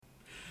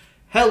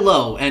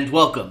Hello and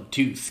welcome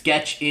to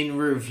Sketch in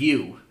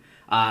Review.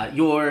 I'm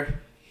gonna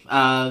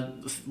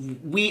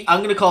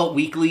call it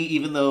weekly,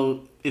 even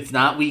though it's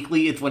not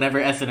weekly. It's whenever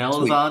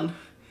SNL is on.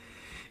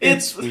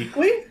 It's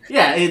weekly?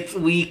 Yeah, it's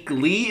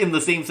weekly in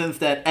the same sense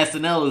that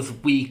SNL is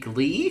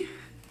weekly.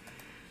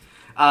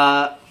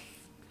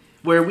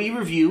 Where we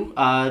review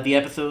the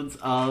episodes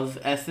of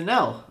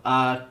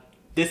SNL.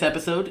 This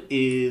episode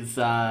is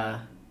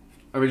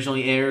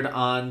originally aired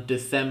on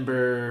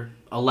December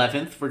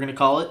 11th, we're gonna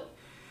call it.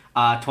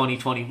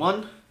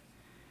 2021,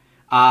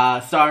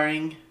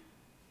 starring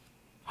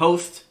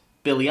host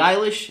Billie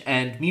Eilish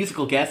and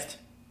musical guest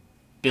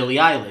Billie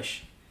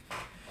Eilish.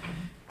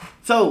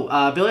 So,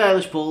 Billie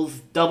Eilish pulls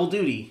double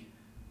duty,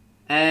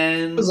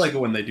 and I like it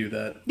when they do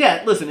that.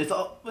 Yeah, listen,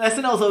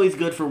 SNL's always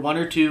good for one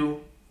or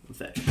two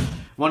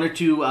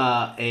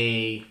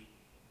a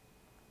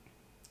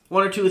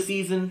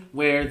season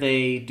where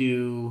they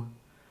do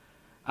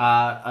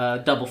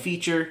a double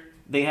feature.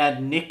 They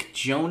had Nick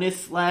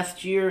Jonas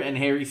last year and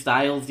Harry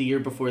Styles the year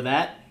before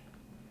that.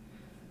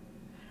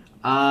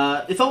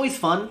 It's always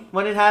fun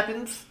when it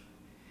happens.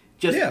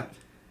 Yeah.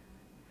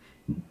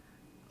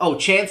 Oh,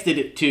 Chance did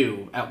it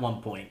too at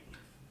one point.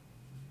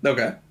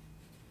 Okay.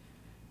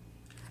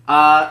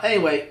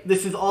 Anyway,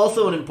 this is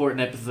also an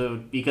important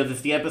episode because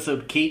it's the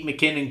episode Kate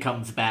McKinnon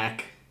comes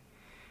back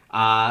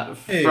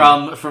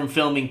from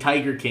filming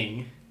Tiger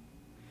King.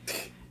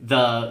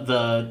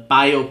 The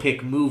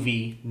biopic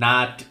movie,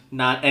 not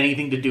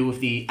anything to do with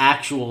the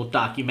actual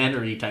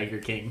documentary Tiger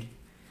King.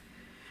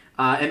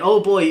 And oh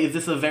boy, is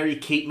this a very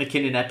Kate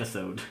McKinnon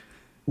episode.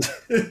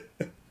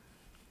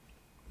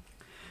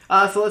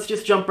 So let's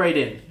just jump right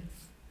in.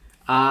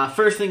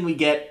 First thing we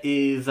get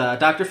is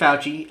Dr.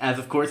 Fauci, as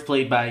of course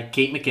played by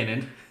Kate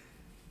McKinnon,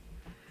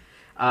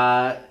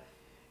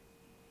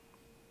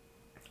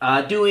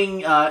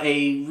 doing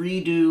a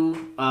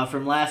redo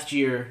from last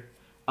year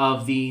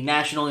of the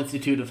National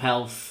Institute of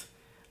Health's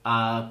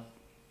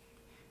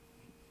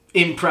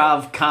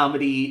improv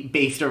comedy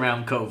based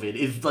around COVID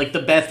is like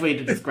the best way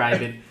to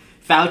describe it.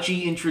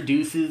 Fauci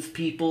introduces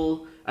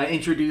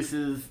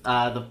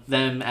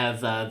them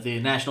as the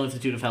National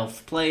Institute of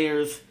Health's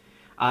players,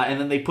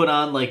 and then they put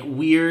on like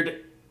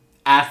weird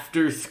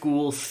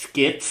after-school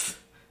skits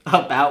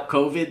about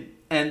COVID,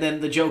 and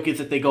then the joke is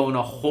that they go in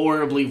a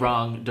horribly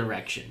wrong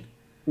direction.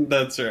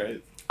 That's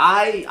right.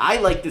 I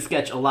liked the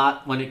sketch a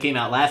lot when it came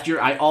out last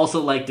year. I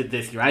also liked it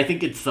this year. I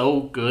think it's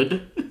so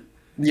good.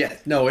 Yeah,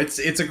 no, it's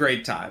a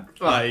great time.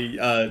 Kate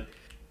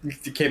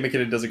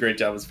McKinnon does a great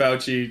job as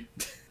Fauci.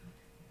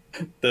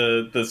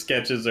 The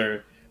sketches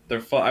they're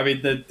fun. I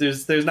mean,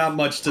 there's not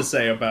much to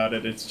say about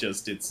it. It's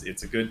just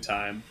it's a good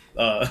time.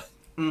 It's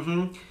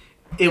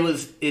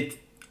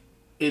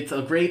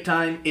a great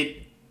time.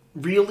 It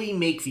really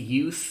makes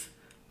use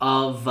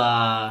of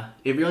their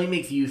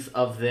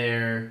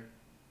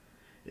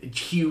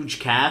huge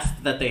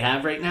cast that they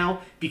have right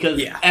now,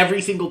 because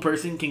every single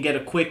person can get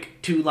a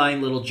quick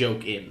 2-line little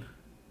joke in.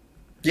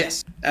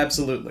 Yes,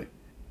 absolutely.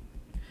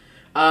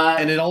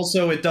 And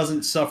it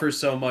doesn't suffer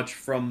so much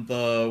from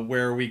the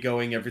where are we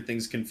going,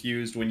 everything's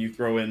confused when you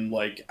throw in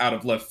like out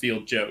of left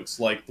field jokes.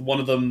 Like one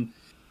of them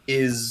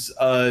is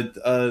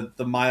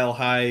the Mile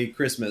High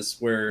Christmas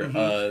where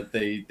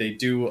they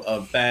do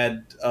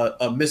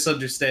a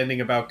misunderstanding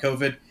about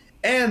COVID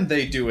and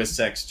they do a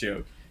sex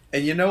joke.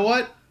 And you know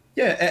what?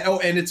 Yeah,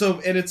 and it's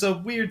a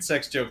weird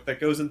sex joke that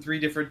goes in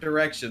 3 different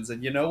directions,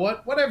 and you know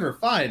what? Whatever,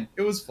 fine.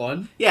 It was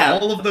fun. Yeah.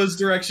 All of those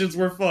directions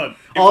were fun.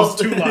 It was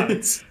 2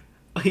 lines.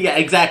 Yeah,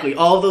 exactly.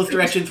 All of those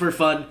directions were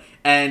fun,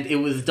 and it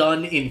was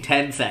done in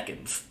 10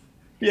 seconds.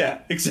 Yeah,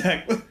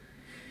 exactly.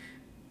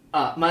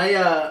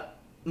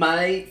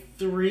 My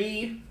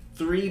three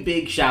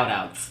big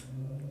shout-outs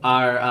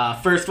are,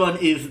 first one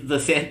is the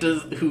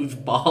Santas whose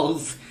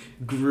balls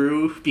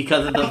grew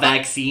because of the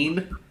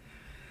vaccine.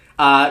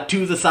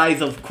 To the size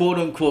of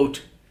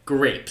quote-unquote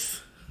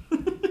grapes.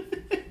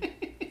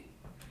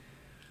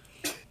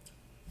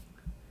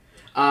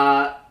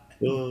 The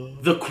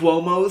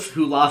Cuomos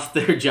who lost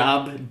their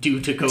job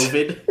due to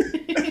COVID.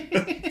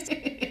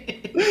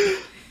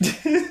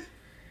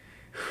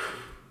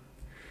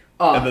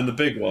 And then the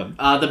big one.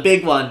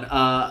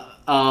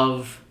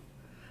 Of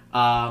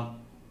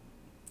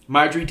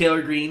Marjorie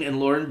Taylor Greene and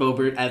Lauren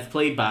Boebert as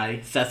played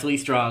by Cecily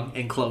Strong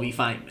and Chloe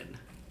Fineman.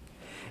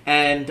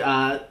 And,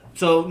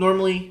 so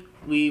normally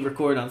we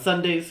record on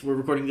Sundays. We're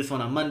recording this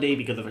one on Monday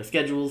because of our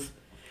schedules.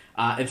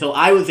 And so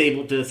I was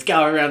able to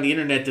scour around the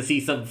internet to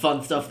see some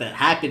fun stuff that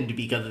happened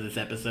because of this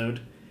episode.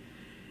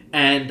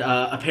 And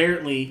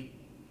apparently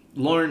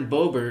Lauren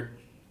Boebert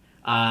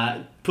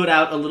put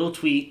out a little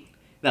tweet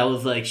that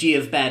was like, she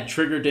has bad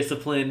trigger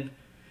discipline.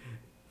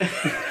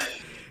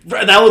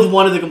 That was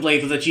one of the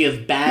complaints, was that she has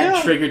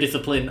bad trigger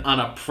discipline on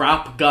a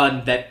prop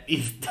gun that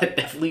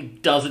definitely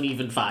doesn't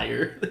even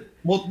fire.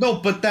 Well, no,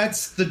 but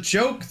that's the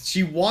joke.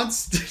 She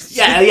wants to...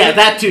 Yeah,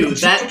 that too.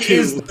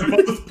 They're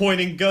both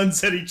pointing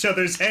guns at each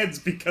other's heads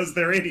because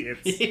they're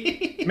idiots.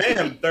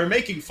 Man, they're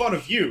making fun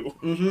of you.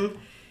 Mm-hmm.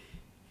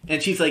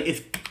 And she's like,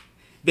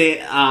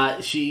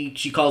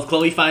 She calls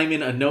Chloe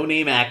Fineman a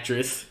no-name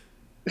actress.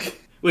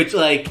 Which,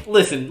 like,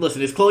 listen,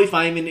 is Chloe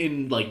Fineman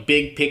in, like,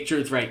 big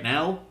pictures right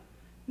now?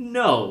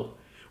 No.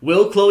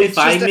 Will Chloe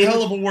Fineman... It's just a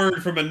hell of a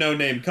word from a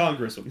no-name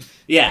congresswoman.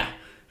 Yeah.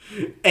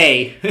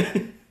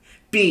 A.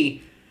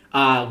 B.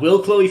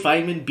 Will Chloe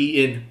Fineman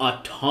be in a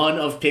ton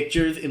of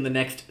pictures in the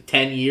next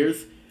 10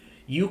 years?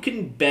 You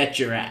can bet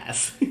your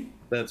ass.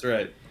 That's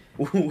right.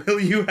 Will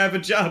you have a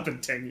job in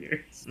 10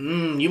 years?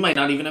 You might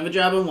not even have a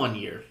job in 1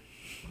 year.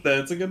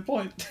 That's a good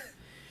point.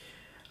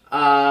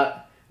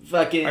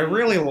 Fucking... I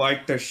really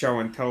liked the show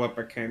until it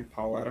became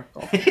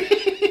political.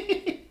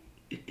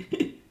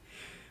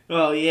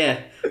 Oh,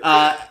 yeah.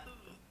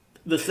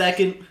 The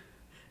second...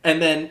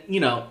 And then,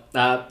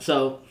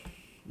 so...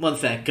 One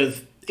sec,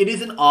 because it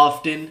isn't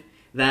often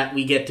that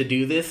we get to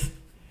do this.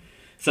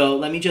 So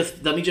let me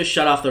just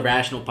shut off the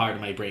rational part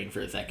of my brain for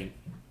a second.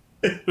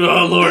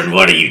 Oh, Lord,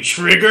 what are you,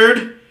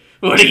 triggered?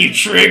 What are you,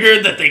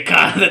 triggered that they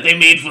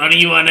made fun of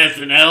you on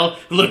SNL?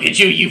 Look at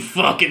you, you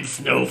fucking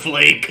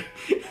snowflake.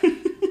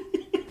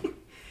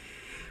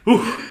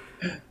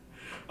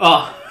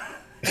 Oh,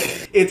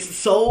 it's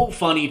so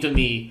funny to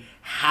me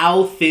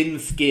how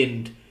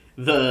thin-skinned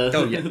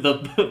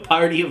the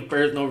party of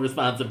personal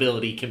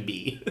responsibility can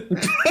be.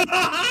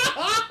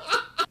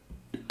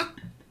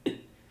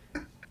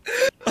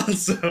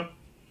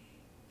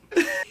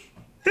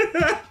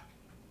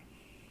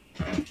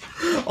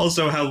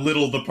 Also, how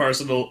little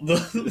personal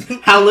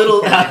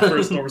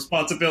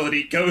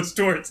responsibility goes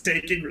towards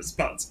taking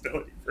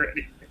responsibility for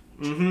anything.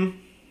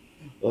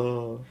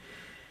 Mm-hmm.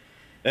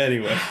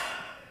 Anyway,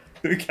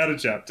 we got a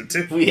job to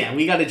do. Yeah,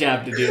 we got a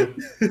job to do.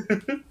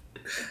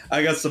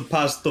 I got some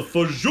pasta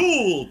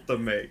fagioli to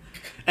make.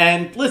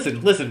 And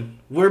listen,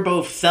 we're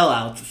both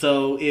sellouts,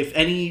 so if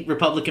any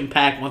Republican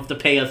PAC wants to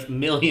pay us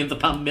millions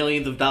upon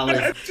millions of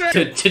dollars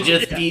to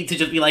just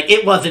be like,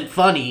 it wasn't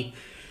funny.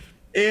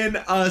 In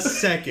a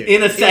second.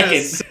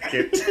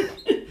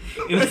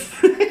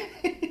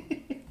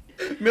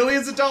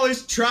 Millions of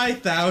dollars, try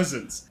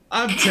thousands.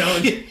 I'm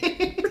telling you.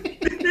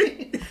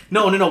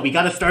 No, we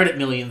gotta start at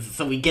millions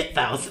so we get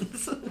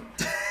thousands.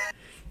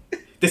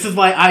 This is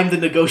why I'm the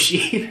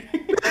negotiator.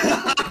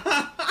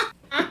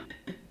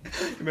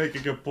 You make a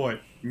good point.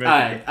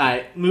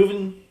 Alright.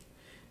 Moving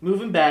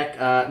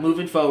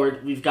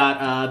forward, we've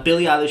got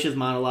Billie Eilish's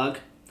monologue.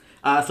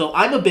 So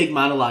I'm a big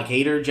monologue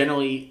hater.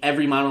 Generally,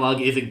 every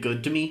monologue isn't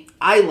good to me.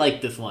 I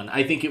like this one.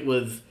 I think it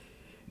was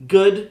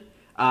good.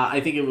 I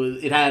think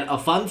it had a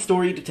fun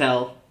story to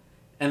tell,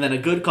 and then a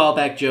good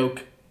callback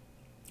joke,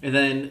 and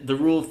then the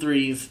rule of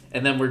threes,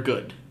 and then we're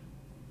good.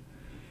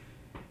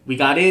 We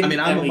got in. I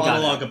mean, I'm a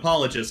monologue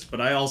apologist, but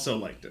I also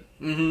liked it.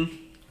 Mm-hmm.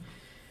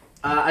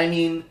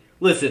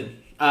 Listen.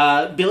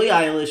 Billie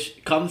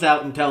Eilish comes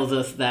out and tells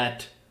us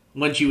that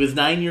when she was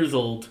 9 years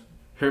old,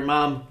 her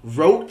mom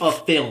wrote a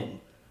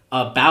film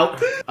about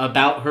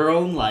her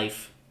own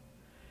life.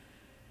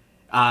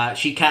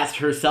 She cast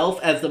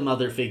herself as the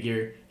mother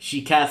figure.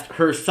 She cast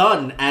her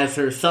son as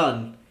her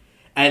son,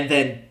 and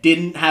then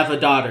didn't have a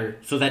daughter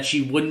so that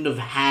she wouldn't have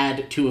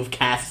had to have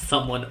cast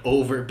someone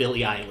over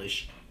Billie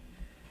Eilish.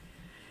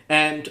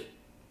 And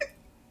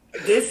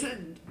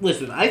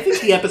listen, I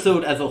think the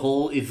episode as a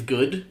whole is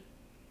good.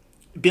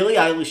 Billie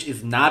Eilish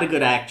is not a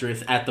good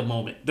actress at the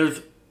moment.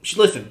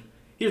 Listen,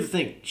 here's the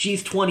thing.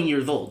 She's 20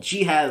 years old.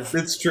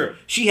 It's true.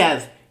 She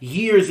has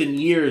years and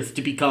years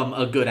to become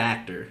a good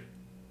actor.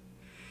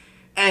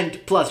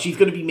 And plus, she's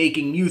going to be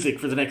making music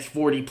for the next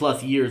 40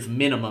 plus years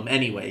minimum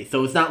anyway.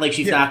 So it's not like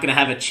she's not going to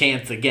have a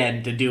chance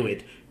again to do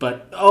it.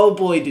 But, oh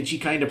boy, did she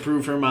kind of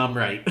prove her mom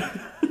right.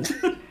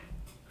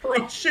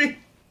 Crushing.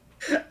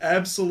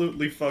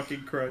 Absolutely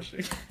fucking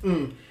crushing.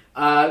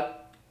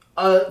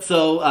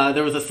 So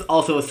there was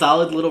also a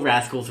solid Little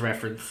Rascals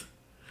reference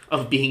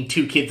of being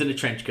two kids in a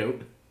trench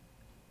coat.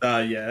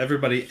 Yeah,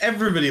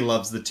 everybody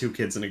loves the two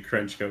kids in a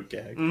trench coat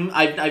gag.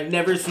 I've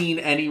never seen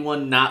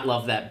anyone not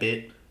love that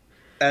bit.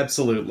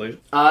 Absolutely.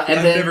 I've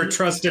never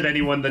trusted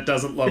anyone that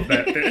doesn't love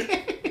that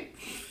bit.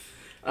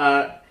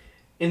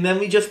 And then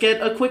we just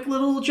get a quick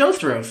little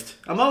Jost roast.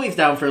 I'm always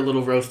down for a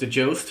little roast of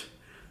Jost.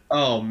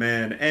 Oh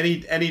man,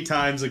 any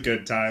time's a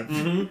good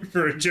time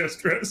for a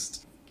Jost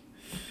roast.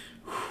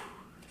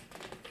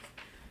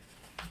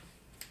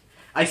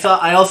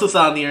 I also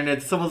saw on the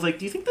internet, someone was like,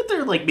 do you think that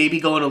they're like maybe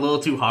going a little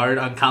too hard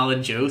on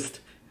Colin Jost?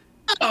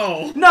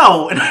 Oh.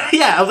 No! And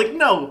I was like,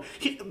 no.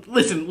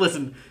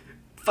 Listen.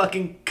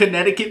 Fucking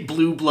Connecticut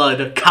blue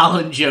blood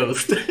Colin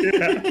Jost.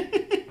 Yeah.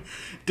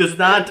 does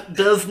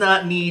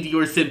not need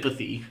your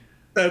sympathy.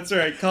 That's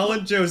right.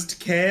 Colin Jost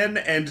can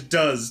and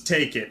does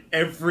take it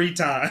every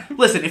time.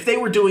 Listen, if they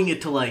were doing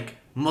it to like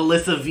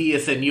Melissa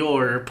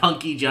Villaseñor or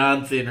Punky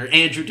Johnson or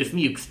Andrew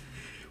Dismukes,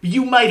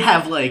 you might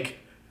have like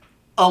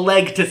a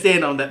leg to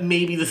stand on that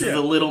maybe this is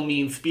a little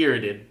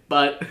mean-spirited,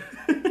 but...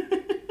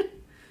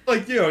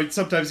 Like,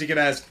 sometimes you can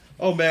ask,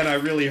 oh man, I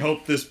really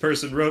hope this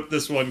person wrote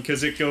this one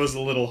because it goes a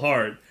little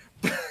hard.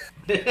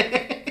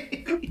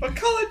 But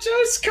Colin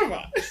Jost, come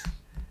on.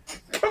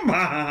 Come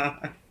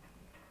on.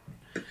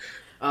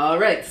 All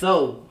right,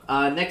 so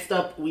next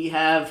up we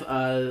have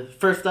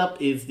first up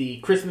is the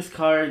Christmas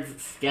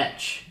cards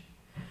sketch,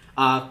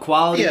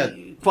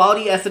 quality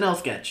SNL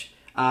sketch.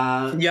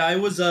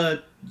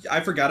 I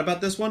forgot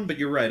about this one, but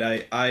you're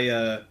right.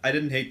 I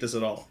didn't hate this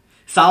at all.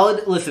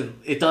 Solid. Listen,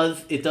 it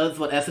does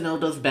what SNL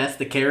does best: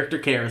 the character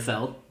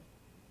carousel.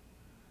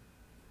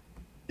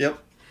 Yep.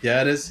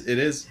 Yeah, it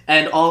is.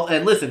 And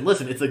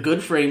listen, it's a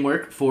good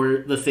framework for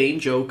the same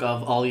joke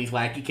of all these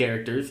wacky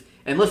characters.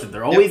 And listen, there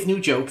are always new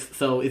jokes,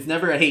 so it's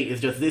never a hate.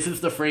 It's just this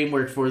is the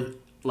framework for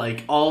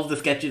like all of the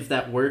sketches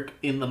that work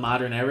in the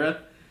modern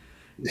era.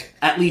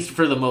 At least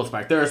for the most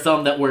part. There are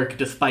some that work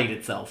despite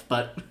itself,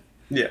 but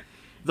yeah.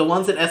 The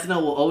ones that SNL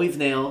will always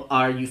nail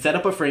are you set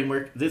up a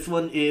framework. This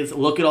one is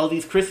look at all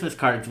these Christmas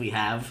cards we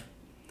have.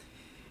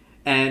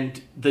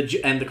 And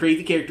the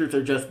crazy characters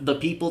are just the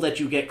people that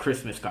you get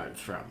Christmas cards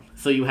from.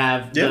 So you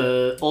have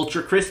the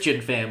ultra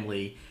Christian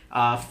family,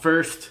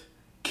 first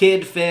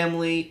kid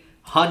family,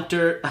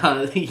 Hunter,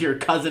 your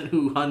cousin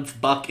who hunts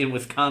buck in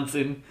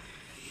Wisconsin.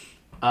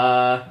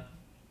 A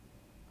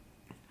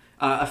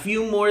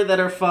few more that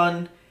are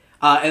fun.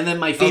 And then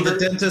my favorite...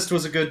 the dentist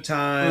was a good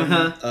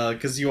time,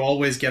 because you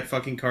always get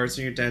fucking cards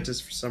from your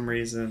dentist for some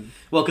reason.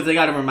 Well, because they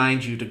gotta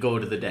remind you to go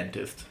to the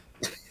dentist.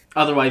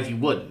 Otherwise you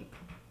wouldn't.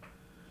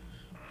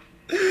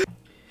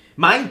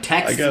 Mine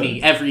texts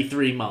me every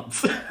 3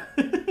 months.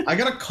 I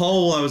got a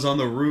call while I was on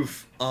the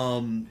roof,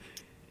 and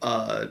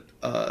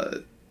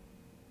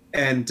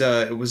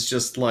it was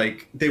just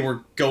like, they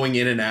were going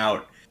in and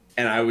out.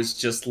 And I was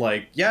just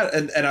like, yeah,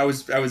 and I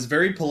was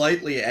very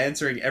politely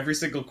answering every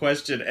single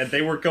question, and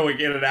they were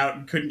going in and out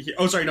and couldn't hear.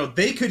 Oh, sorry, no,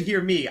 they could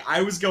hear me.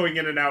 I was going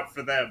in and out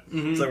for them.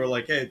 Mm-hmm. So they were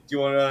like, hey, do you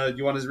want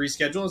to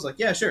reschedule? I was like,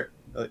 yeah, sure.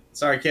 Like,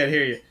 sorry, I can't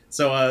hear you.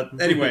 So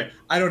anyway,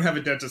 I don't have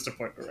a dentist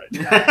appointment right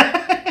now.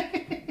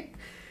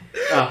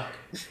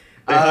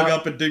 They hung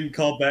up and didn't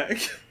call back.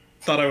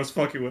 Thought I was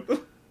fucking with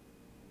them.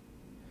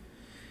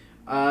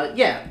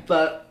 Yeah,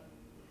 but.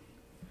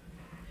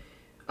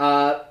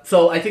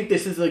 So I think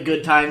this is a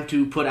good time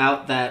to put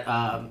out that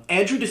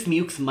Andrew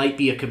Dismukes might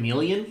be a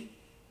chameleon.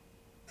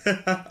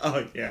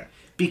 Oh yeah.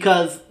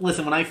 Because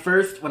listen, when I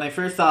first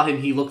saw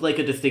him, he looked like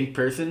a distinct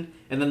person,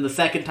 and then the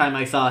second time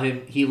I saw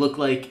him, he looked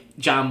like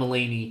John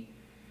Mulaney.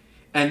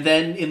 And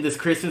then in this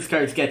Christmas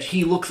card sketch,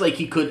 he looks like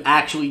he could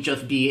actually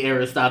just be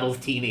Aristotle's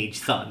teenage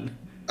son.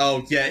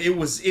 Oh yeah, it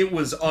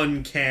was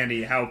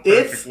uncanny how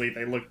perfectly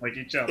they looked like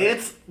each other.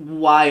 It's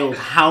wild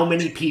how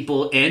many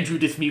people Andrew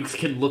Dismukes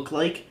can look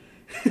like.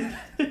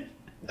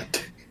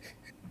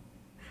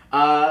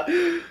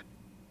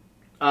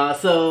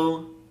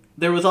 So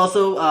there was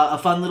also a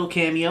fun little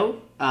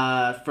cameo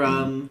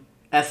from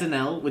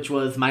SNL, which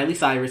was Miley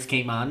Cyrus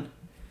came on.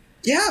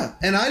 Yeah,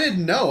 and I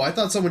didn't know. I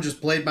thought someone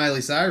just played Miley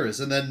Cyrus,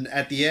 and then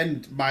at the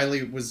end,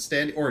 Miley was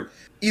standing, or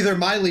either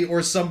Miley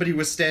or somebody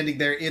was standing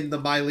there in the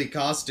Miley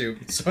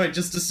costume. So I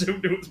just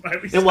assumed it was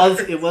Miley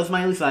Cyrus. It was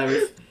Miley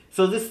Cyrus.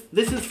 So this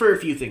is for a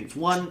few things.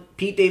 One,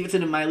 Pete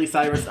Davidson and Miley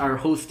Cyrus are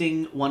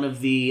hosting one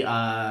of the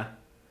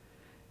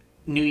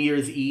New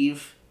Year's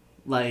Eve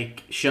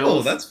shows.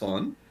 Oh, that's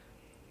fun.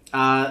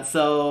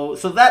 So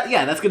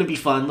that's gonna be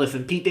fun.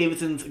 Listen, Pete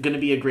Davidson's gonna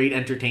be a great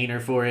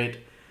entertainer for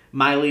it.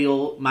 Miley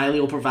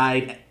will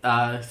provide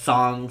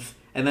songs,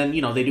 and then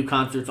they do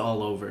concerts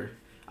all over.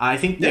 I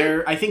think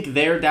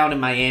they're down in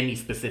Miami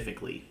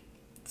specifically,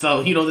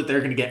 so that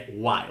they're gonna get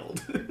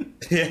wild.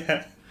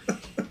 Yeah.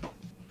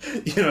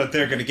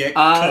 They're gonna get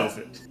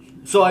COVID.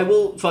 So I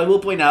will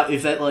point out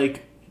is that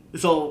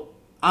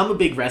I'm a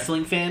big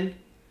wrestling fan,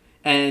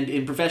 and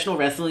in professional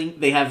wrestling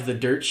they have the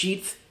dirt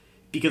sheets,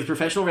 because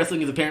professional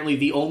wrestling is apparently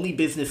the only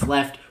business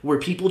left where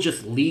people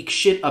just leak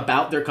shit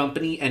about their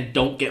company and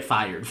don't get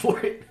fired for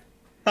it.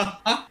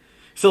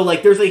 So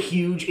there's a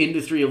huge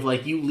industry of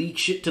you leak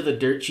shit to the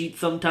dirt sheet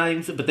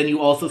sometimes, but then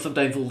you also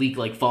sometimes will leak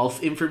false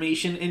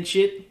information and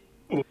shit.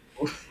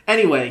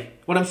 Anyway,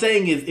 what I'm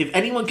saying is, if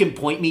anyone can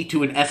point me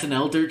to an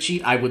SNL dirt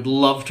sheet, I would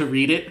love to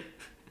read it.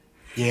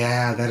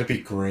 Yeah, that'd be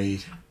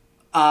great.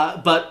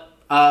 I'm on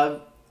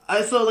the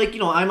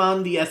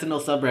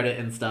SNL subreddit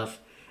and stuff,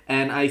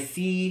 and I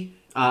see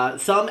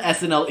some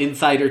SNL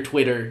Insider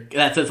Twitter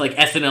that says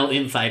SNL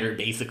Insider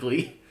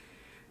basically.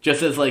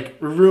 Just says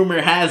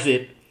rumor has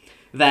it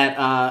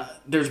that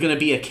there's gonna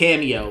be a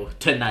cameo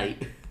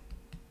tonight.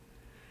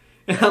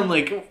 And I'm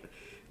like,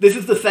 this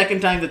is the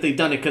second time that they've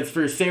done it, because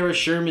for Sarah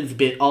Sherman's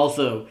bit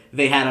also,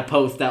 they had a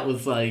post that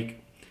was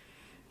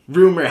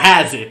rumor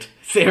has it,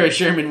 Sarah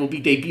Sherman will be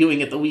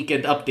debuting at the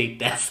Weekend Update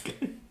desk.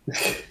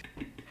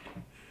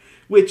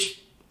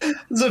 Which...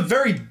 It's a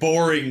very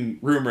boring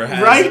rumor has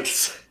it.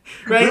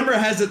 Right? Rumor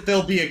has it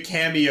there'll be a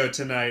cameo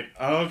tonight.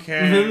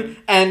 Okay.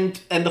 Mm-hmm. And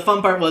the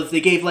fun part was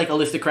they gave a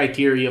list of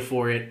criteria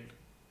for it.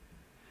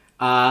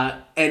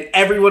 And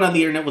everyone on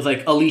the internet was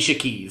Alicia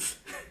Keys.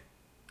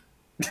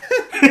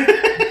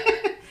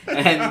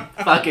 And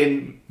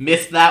fucking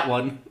missed that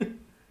one.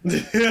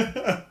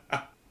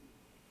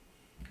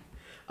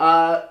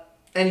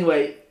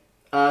 Anyway,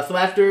 so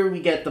after we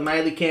get the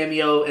Miley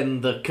cameo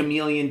and the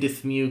Chameleon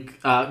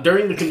Dismuke,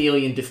 during the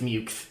Chameleon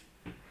Dismukes,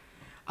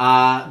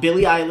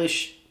 Billie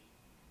Eilish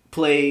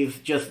plays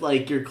just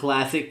like your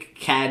classic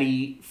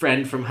catty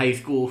friend from high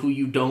school who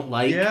you don't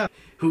like. Yeah.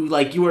 Who,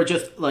 like, you are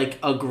just, like,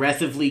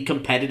 aggressively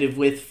competitive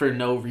with for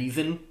no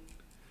reason.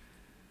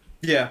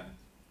 Yeah.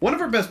 One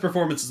of her best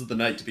performances of the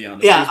night, to be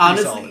honest. Yeah,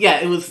 honestly, yeah,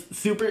 it was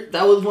super...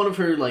 That was one of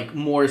her, like,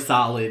 more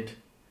solid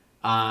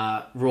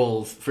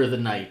roles for the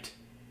night.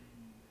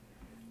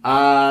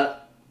 Kate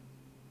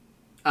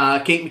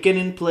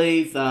McKinnon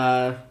plays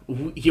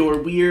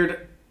your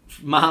weird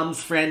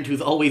mom's friend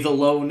who's always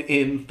alone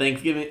in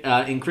Thanksgiving,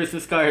 in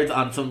Christmas cards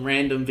on some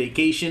random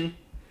vacation.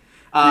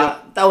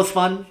 That was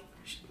fun.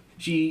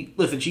 She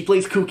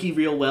plays kooky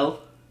real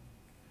well.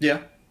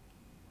 Yeah.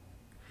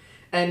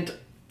 And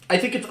I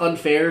think it's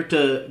unfair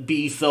to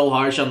be so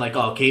harsh on, like,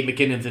 oh, Kate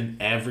McKinnon's in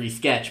every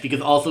sketch,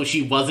 because also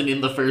she wasn't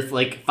in the first,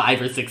 like,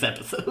 5 or 6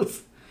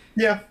 episodes.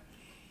 Yeah.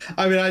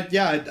 I mean,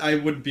 I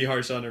wouldn't be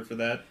harsh on her for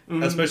that.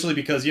 Mm-hmm. Especially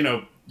because, you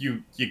know,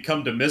 you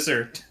come to miss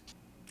her.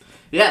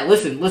 Yeah,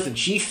 listen,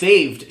 she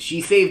saved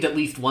at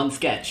least one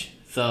sketch,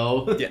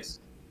 so... Yes.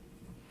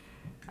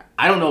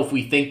 I don't know if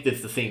we think this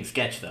is the same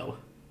sketch, though.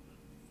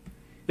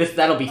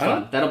 That'll be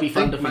fun. That'll be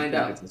fun to find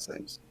out. It's the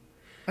same.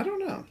 I don't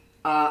know.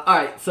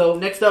 Alright, so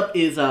next up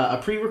is a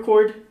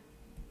pre-record.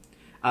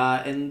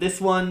 And this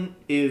one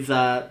is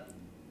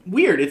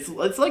weird. It's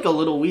like a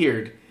little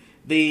weird.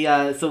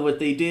 So what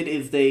they did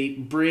is they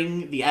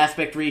bring the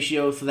aspect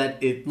ratio so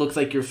that it looks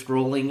like you're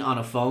scrolling on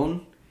a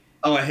phone.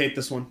 Oh, I hate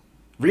this one.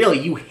 Really?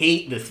 You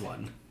hate this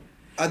one?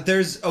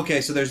 There's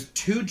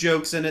 2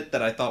 jokes in it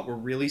that I thought were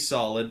really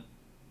solid.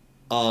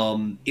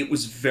 It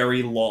was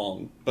very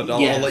long, but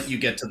I'll let you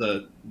get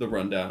to the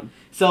rundown.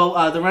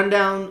 So, the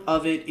rundown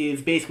of it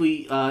is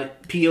basically,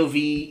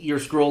 POV, you're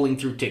scrolling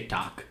through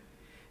TikTok.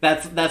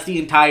 That's the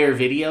entire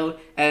video,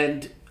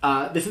 and,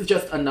 this is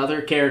just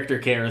another character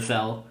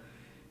carousel.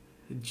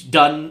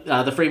 Done,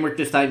 the framework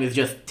this time is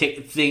just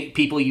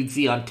people you'd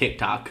see on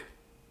TikTok.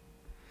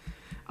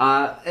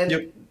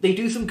 And they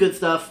do some good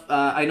stuff.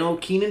 I know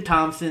Kenan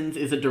Thompson's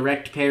is a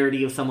direct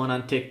parody of someone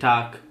on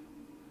TikTok.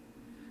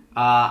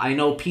 I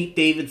know Pete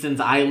Davidson's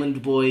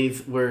Island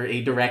Boys were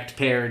a direct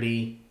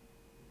parody.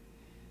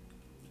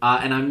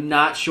 And I'm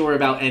not sure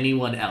about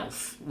anyone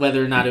else.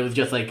 Whether or not it was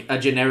just like a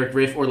generic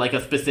riff or like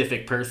a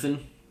specific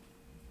person.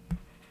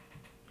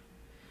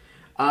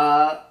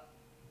 I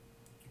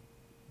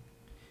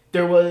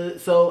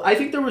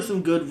think there was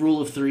some good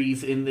rule of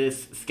threes in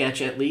this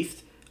sketch at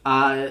least.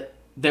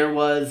 There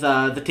was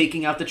the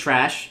taking out the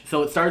trash.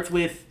 So it starts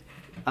with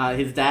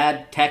his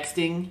dad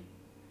texting...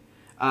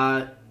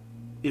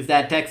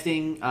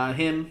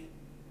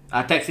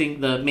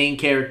 texting the main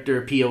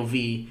character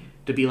POV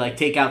to be like,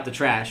 take out the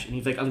trash. And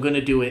he's like, I'm going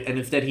to do it. And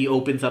instead he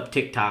opens up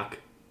TikTok.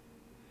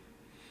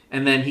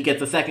 And then he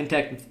gets a second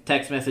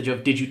text message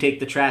of, did you take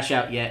the trash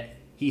out yet?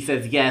 He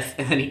says yes.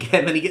 And then he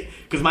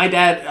because my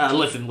dad,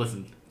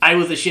 listen, I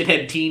was a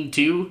shithead teen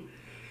too.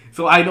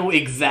 So I know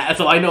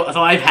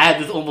so I've had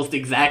this almost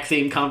exact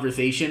same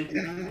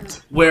conversation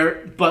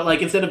but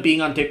like instead of being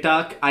on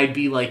TikTok, I'd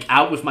be like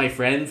out with my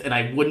friends and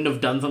I wouldn't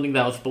have done something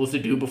that I was supposed to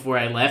do before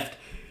I left.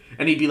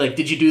 And he'd be like,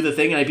 did you do the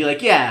thing? And I'd be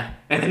like, yeah.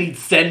 And then he'd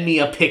send me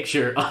a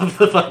picture of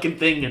the fucking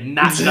thing and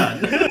not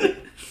done.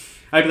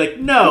 I'd be like,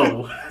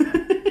 no.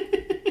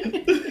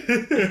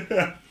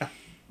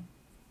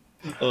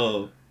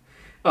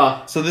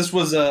 So this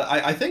was,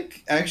 I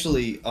think,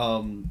 actually,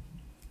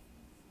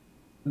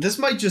 this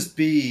might just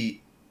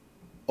be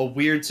a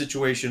weird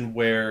situation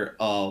where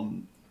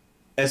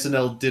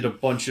SNL did a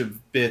bunch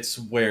of bits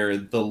where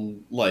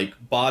the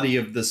body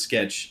of the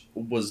sketch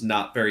was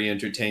not very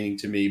entertaining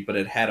to me, but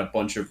it had a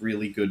bunch of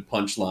really good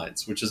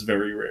punchlines, which is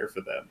very rare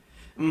for them.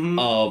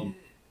 Mm-hmm.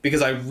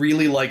 Because I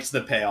really liked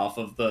the payoff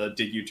of the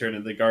 "Did you turn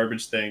in the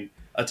garbage thing?"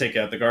 Take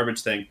out the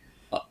garbage thing.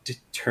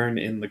 Turn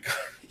in the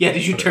garbage. Yeah,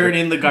 did you turn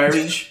in the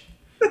garbage?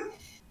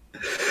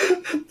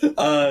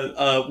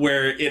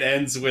 Where it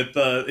ends with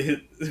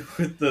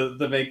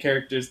the main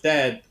character's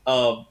dad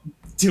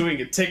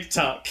doing a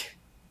TikTok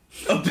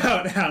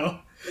about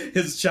how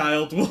his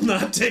child will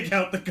not take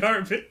out the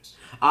garbage.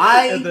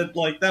 And then,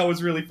 that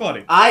was really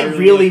funny. I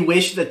really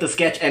wish that the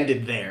sketch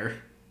ended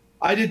there.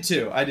 I did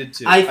too. I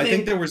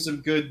think there were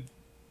some good.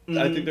 Mm-hmm.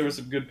 I think there were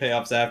some good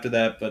payoffs after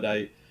that, but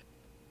I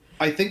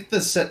think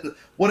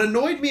what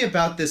annoyed me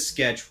about this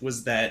sketch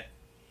was that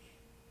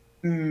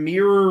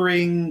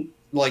mirroring,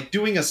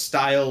 doing a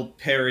style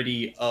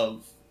parody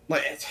of,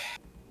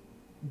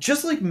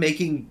 just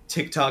making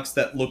TikToks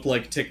that look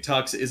like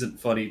TikToks isn't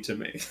funny to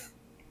me.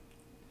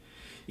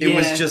 It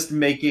was just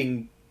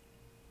making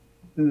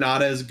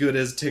not as good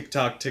as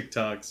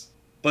TikToks.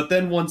 But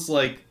then once,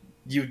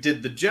 you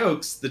did the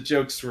jokes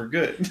were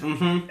good.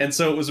 Mm-hmm. And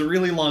so it was a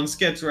really long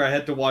sketch where I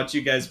had to watch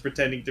you guys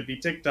pretending to be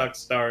TikTok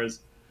stars,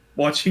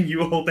 watching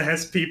you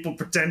old-ass people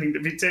pretending to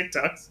be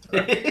TikTok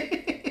stars.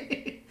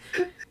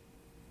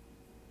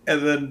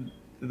 And then...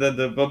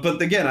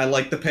 But again, I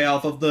like the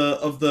payoff of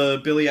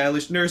the Billie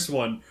Eilish nurse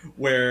one,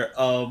 where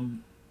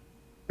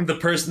the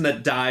person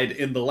that died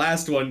in the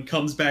last one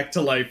comes back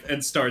to life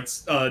and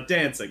starts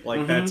dancing.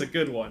 Mm-hmm. That's a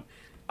good one.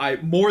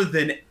 More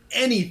than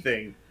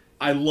anything,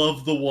 I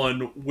love the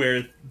one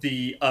where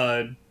the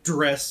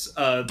dress...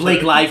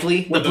 Blake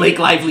Lively? The Blake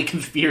Lively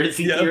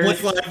conspiracy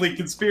theorist? Blake Lively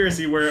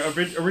conspiracy, where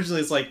originally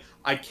it's like,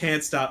 I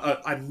can't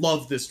stop... I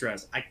love this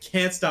dress. I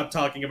can't stop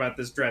talking about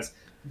this dress.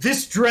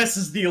 This dress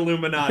is the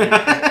Illuminati.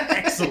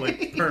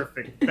 Excellent.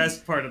 Perfect.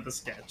 Best part of the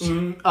sketch.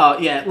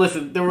 Yeah,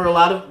 listen, there were a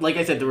lot of... Like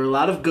I said, there were a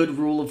lot of good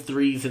rule of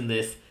threes in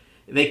this.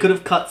 They could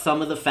have cut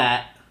some of the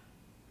fat.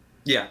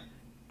 Yeah.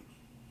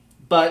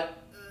 But...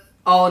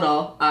 all in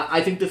all,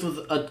 I think this was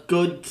a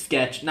good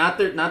sketch. Not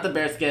the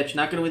bear sketch.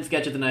 Not going to win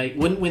sketch of the night.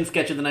 Wouldn't win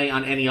sketch of the night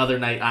on any other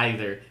night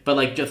either.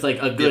 But just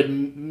a good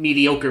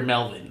mediocre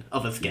Melvin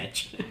of a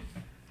sketch.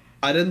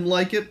 I didn't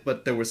like it,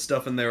 but there was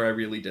stuff in there I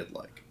really did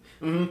like.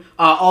 Mm-hmm.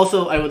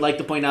 Also, I would like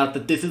to point out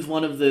that this is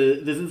one of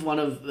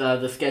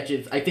the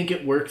sketches. I think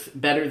it works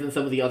better than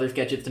some of the other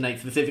sketches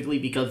tonight, specifically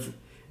because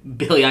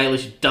Billie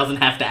Eilish doesn't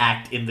have to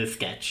act in this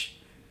sketch.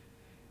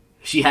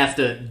 She has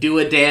to do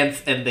a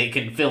dance, and they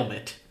can film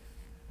it.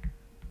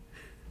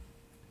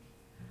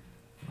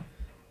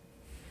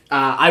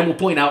 I will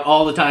point out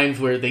all the times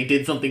where they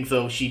did something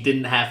so she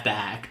didn't have to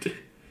act.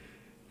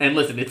 And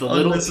listen, it's a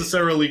little...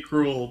 unnecessarily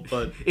cruel,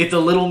 but... It's a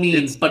little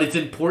mean, but it's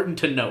important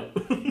to note.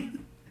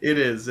 It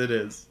is.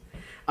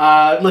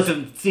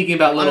 Listen, speaking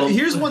about little...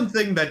 here's one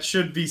thing that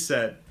should be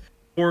said.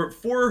 For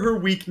her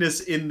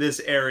weakness in this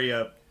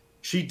area,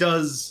 she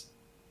does...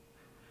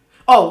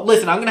 Oh,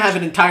 listen, I'm gonna have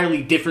an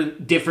entirely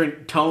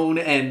different tone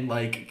and,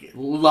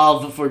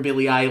 love for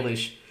Billie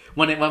Eilish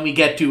when we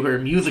get to her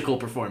musical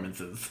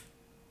performances.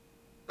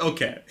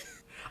 Okay.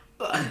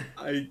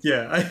 I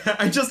feel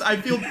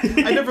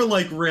I never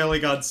like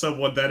railing on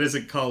someone that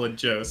isn't Colin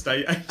Jost.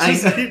 I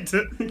need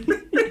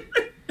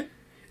to.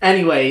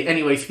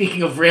 Anyway,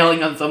 speaking of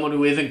railing on someone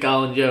who isn't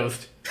Colin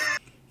Jost,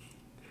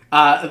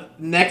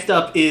 next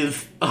up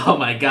is, oh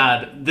my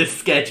god, this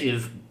sketch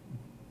is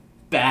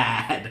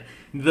bad.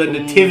 The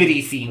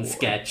nativity scene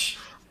sketch.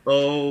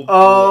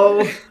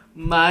 Oh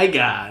my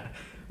god.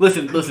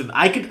 Listen,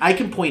 I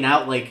can point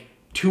out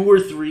 2 or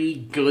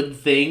 3 good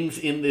things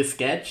in this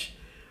sketch,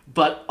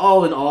 but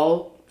all in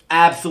all,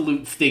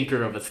 absolute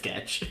stinker of a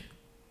sketch.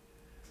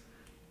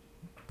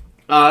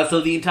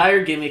 So the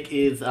entire gimmick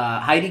is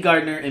Heidi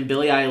Gardner and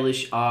Billie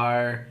Eilish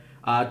are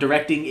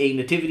directing a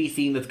nativity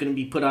scene that's going to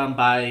be put on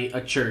by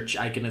a church,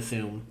 I can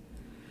assume.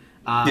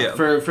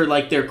 For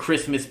their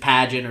Christmas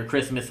pageant or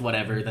Christmas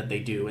whatever that they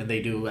do, and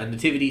they do a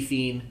nativity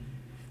scene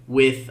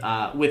with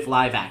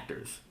live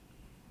actors.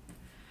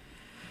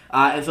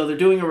 And so they're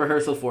doing a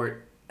rehearsal for it.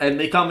 And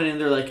they come in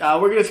and they're like,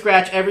 we're going to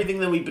scratch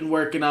everything that we've been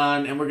working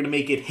on and we're going to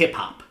make it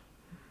hip-hop.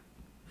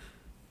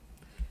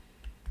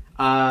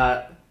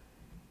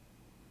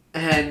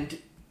 And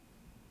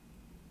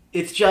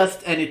it's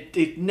just, and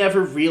it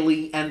never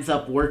really ends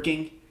up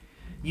working.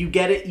 You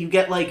get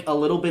a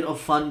little bit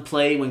of fun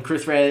play when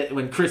Chris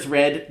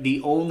Redd,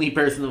 the only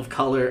person of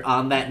color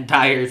on that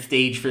entire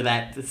stage for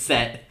that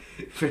set,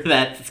 for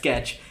that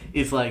sketch,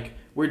 is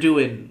we're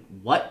doing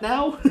what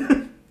now?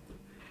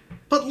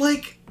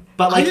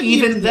 But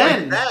even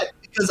then, that,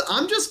 because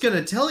I'm just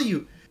gonna tell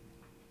you,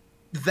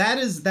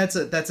 that's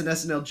an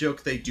SNL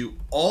joke they do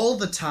all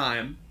the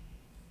time.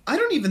 I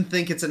don't even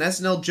think it's an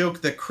SNL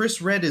joke that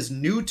Chris Redd is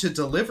new to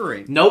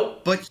delivering.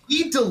 Nope. But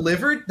he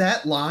delivered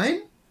that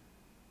line.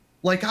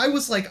 I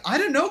was like, I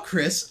don't know,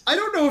 Chris. I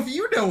don't know if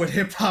you know what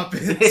hip hop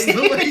is.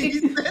 The way he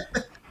said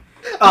that.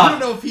 I don't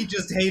know if he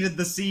just hated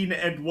the scene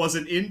and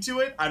wasn't into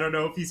it. I don't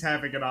know if he's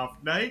having an off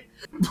night.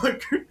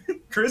 But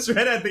Chris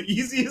Redd had the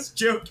easiest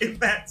joke in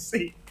that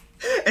scene.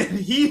 And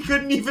he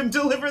couldn't even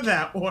deliver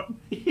that one.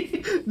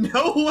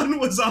 No one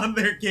was on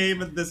their game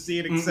in this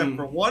scene except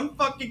for one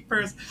fucking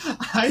person.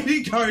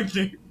 Heidi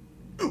Gardner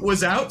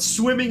was out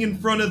swimming in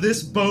front of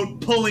this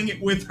boat, pulling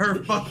it with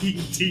her fucking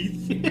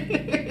teeth.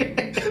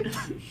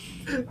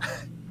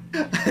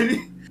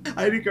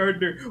 Heidi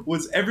Gardner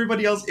was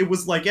everybody else. It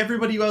was like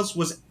everybody else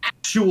was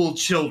actual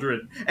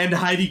children, and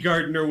Heidi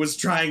Gardner was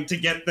trying to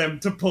get them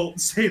to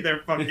say their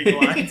fucking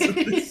lines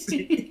in this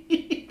scene.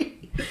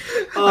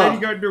 Heidi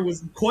Gardner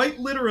was quite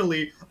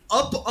literally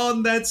up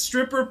on that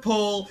stripper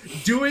pole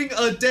doing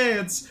a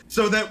dance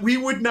so that we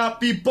would not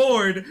be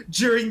bored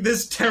during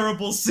this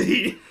terrible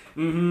scene.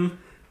 Mm-hmm.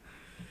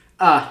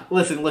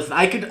 Listen,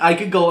 I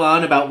could go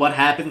on about what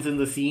happens in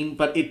the scene,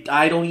 but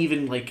I don't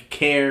even,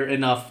 care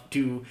enough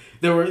to...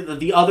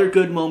 The other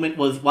good moment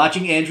was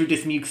watching Andrew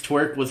Dismuke's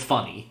twerk was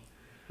funny.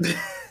 I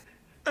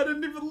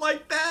didn't even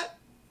like that.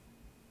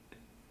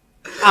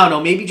 I don't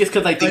know, maybe just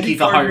because I think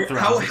he's a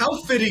heartthrob.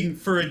 How fitting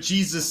for a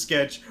Jesus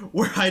sketch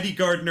where Heidi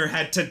Gardner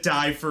had to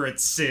die for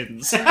its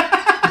sins.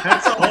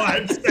 That's all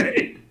I'm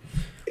saying.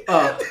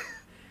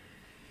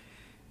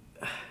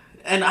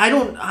 And I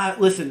don't...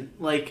 listen,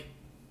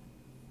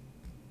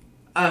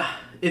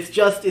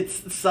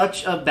 it's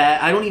such a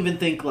bad... I don't even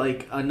think,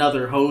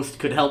 another host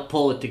could help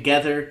pull it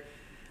together.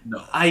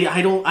 No.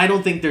 I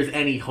don't think there's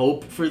any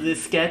hope for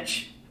this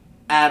sketch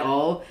at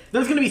all.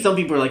 There's going to be some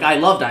people who are like, I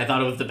loved it, I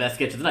thought it was the best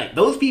sketch of the night.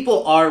 Those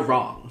people are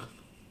wrong.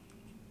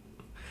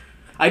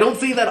 I don't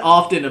say that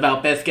often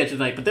about best sketch of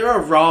the night, but there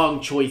are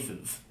wrong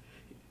choices.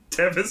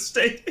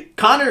 Devastating.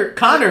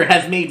 Connor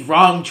has made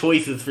wrong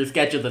choices for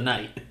sketch of the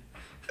night.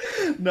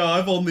 No,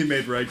 I've only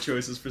made right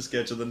choices for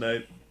sketch of the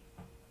night.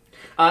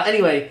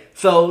 Anyway,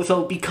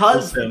 so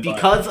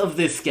because of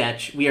this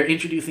sketch, we are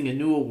introducing a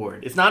new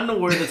award. It's not an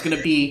award that's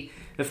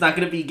not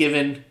going to be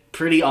given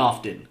pretty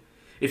often.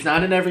 It's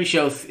not an every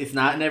show. It's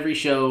not an every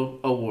show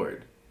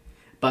award.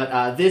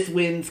 But this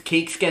wins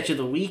Cake Sketch of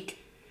the Week.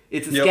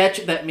 It's a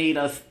sketch that made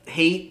us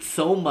hate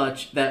so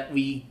much that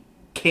we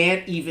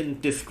can't even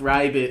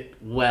describe it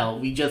well.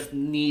 We just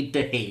need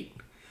to hate.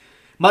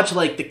 Much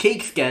like the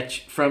cake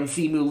sketch from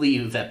Simu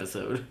Liu's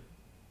episode.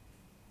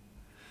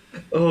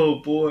 Oh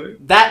boy.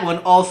 That one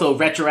also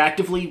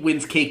retroactively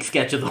wins Cake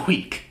Sketch of the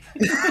Week.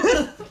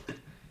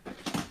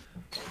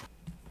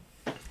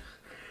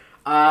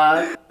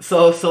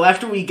 So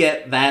after we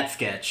get that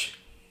sketch,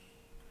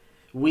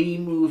 we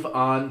move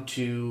on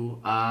to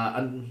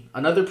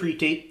another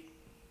pre-tape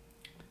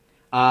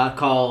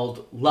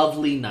called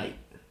Lovely Night.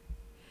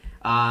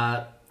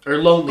 Or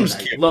Lonely Night.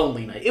 Cute.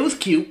 Lonely Night. It was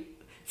cute.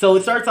 So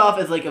it starts off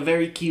as like a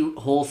very cute,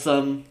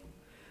 wholesome,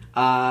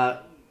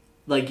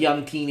 like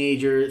young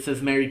teenager. It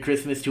says Merry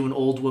Christmas to an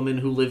old woman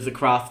who lives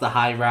across the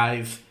high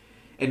rise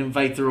and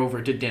invites her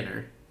over to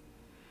dinner.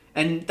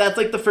 And that's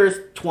like the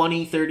first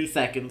 20, 30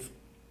 seconds.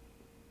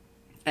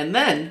 And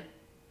then,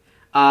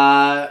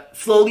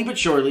 slowly but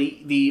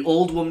surely, the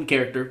old woman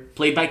character,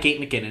 played by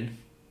Kate McKinnon,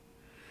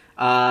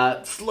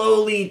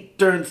 slowly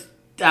turns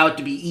out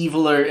to be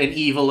eviler and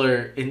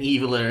eviler and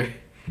eviler,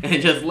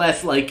 and just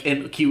less like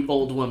a cute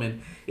old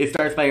woman. It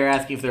starts by her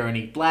asking if there are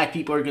any black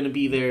people are going to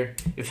be there,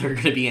 if there are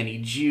going to be any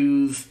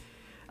Jews.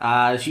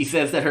 She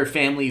says that her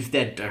family's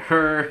dead to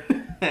her,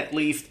 at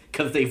least,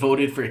 because they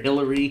voted for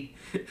Hillary.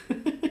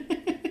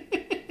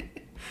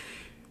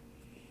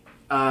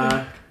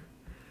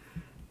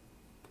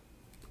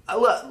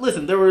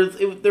 Listen, there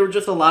were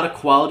just a lot of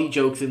quality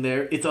jokes in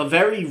there. It's a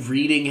very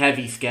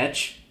reading-heavy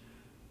sketch.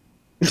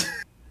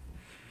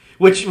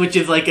 Which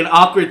is like an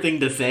awkward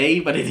thing to say,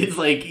 but it is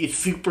like it's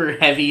super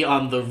heavy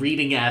on the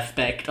reading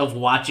aspect of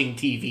watching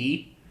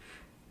TV.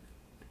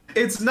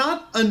 It's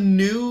not a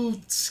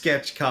new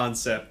sketch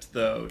concept,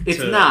 though.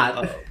 It's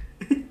not.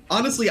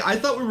 Honestly, I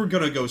thought we were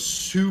gonna go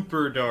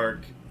super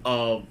dark,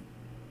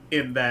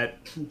 in that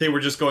they were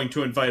just going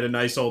to invite a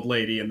nice old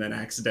lady and then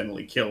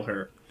accidentally kill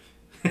her.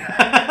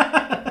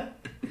 Yeah,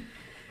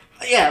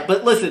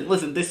 but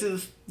listen. This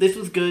was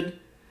good.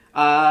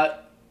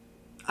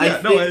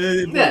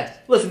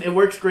 Listen, it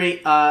works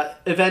great.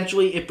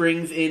 Eventually, it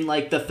brings in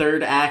like the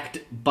third act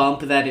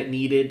bump that it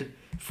needed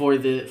for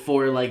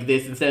like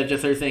this. Instead of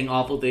just her saying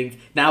awful things,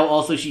 now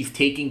also she's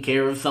taking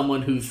care of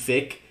someone who's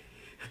sick.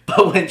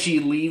 But when she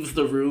leaves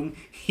the room,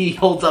 he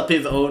holds up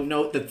his own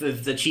note that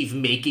says that she's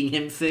making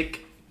him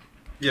sick.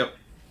 Yep.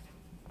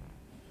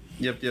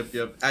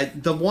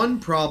 The one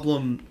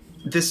problem.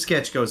 This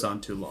sketch goes on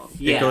too long.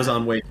 Yeah. It goes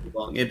on way too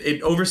long.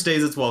 It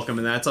overstays its welcome,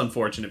 and that's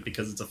unfortunate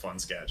because it's a fun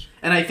sketch.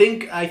 And I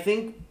think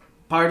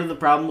part of the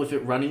problem with it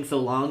running so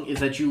long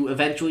is that you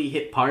eventually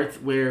hit parts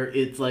where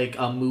it's like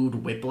a mood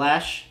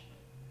whiplash,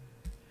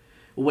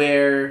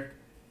 where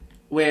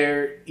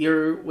he's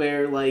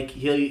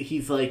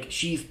like,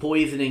 she's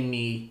poisoning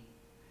me,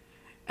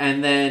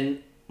 and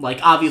then like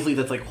obviously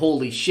that's like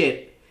holy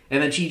shit,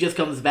 and then she just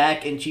comes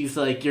back and she's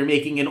like, you're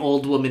making an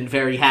old woman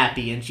very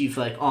happy, and she's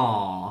like,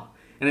 aww.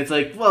 And it's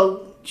like,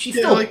 well, she's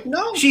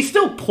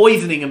still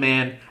poisoning a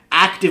man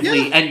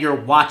actively, and you're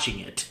watching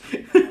it.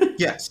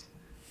 Yes.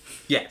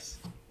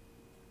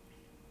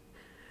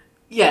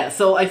 Yeah.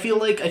 So I feel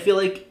like this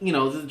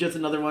is just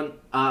another one.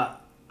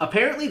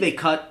 Apparently they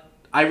cut.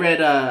 I read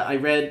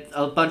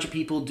a bunch of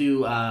people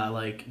do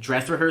like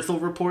dress rehearsal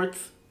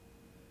reports,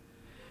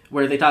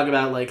 where they talk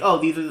about like, oh,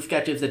 these are the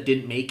sketches that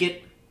didn't make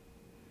it.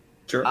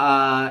 Sure.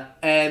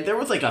 And there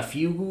was like a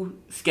few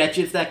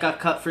sketches that got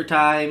cut for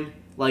time.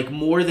 Like,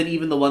 more than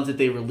even the ones that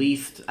they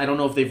released. I don't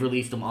know if they've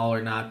released them all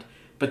or not.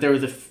 But there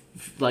was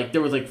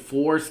there was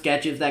 4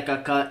 sketches that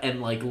got cut, and,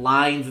 like,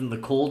 lines in the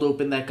cold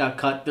open that got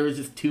cut. There was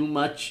just too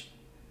much.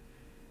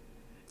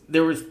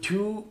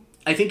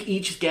 I think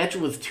each sketch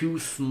was too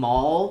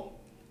small.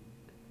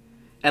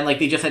 And, like,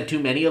 they just had too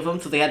many of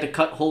them, so they had to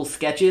cut whole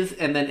sketches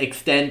and then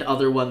extend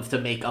other ones to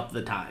make up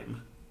the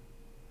time.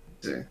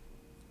 Yeah.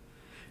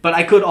 But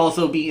I could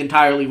also be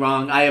entirely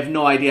wrong. I have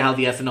no idea how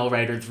the SNL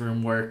writers'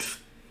 room works.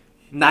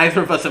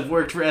 Neither of us have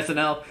worked for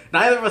SNL.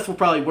 Neither of us will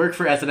probably work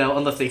for SNL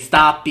unless they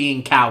stop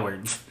being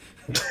cowards.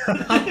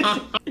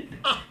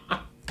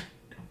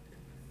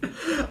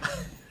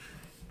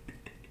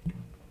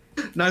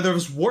 Neither of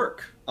us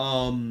work.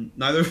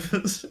 Neither of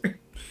us...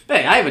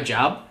 Hey, I have a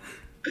job.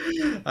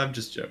 I'm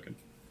just joking.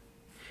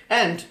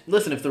 And,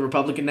 listen, if the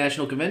Republican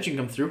National Convention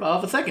comes through, I'll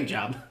have a second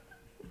job.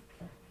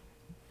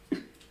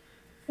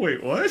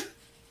 Wait, what?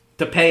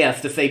 To pay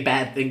us to say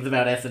bad things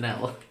about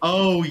SNL.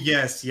 Oh,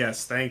 yes,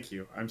 thank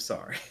you. I'm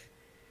sorry.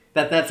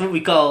 That's what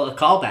we call a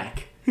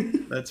callback.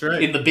 That's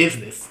right. In the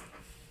business.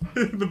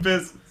 The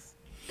business.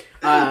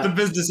 The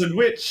business in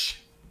which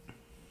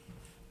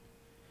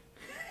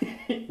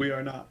we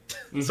are not.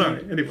 Mm-hmm.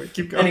 Sorry, anyway,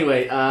 keep going.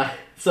 Anyway,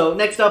 so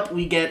next up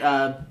we get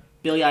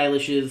Billie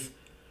Eilish's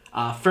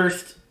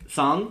first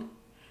song.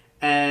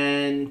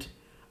 And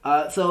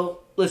so,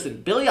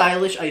 listen, Billie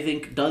Eilish, I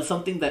think, does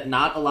something that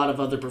not a lot of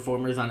other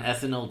performers on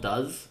SNL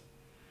does,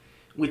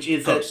 which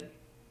is host.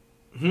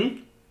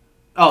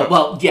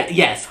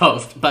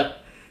 Host.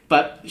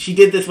 But she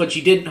did this when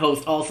she didn't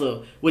host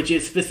also, which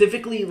is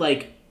specifically,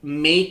 like,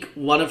 make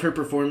one of her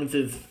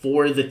performances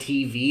for the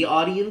TV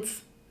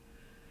audience,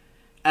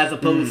 as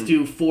opposed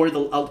to for the...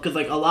 Because,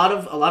 like, a lot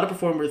of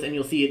performers, and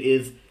you'll see it,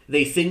 is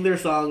they sing their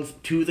songs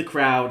to the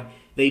crowd,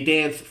 they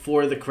dance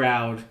for the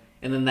crowd,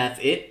 and then that's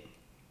it.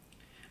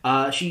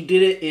 She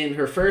did it in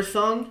her first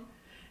song,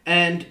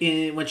 and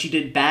when she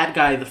did Bad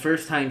Guy the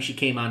first time she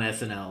came on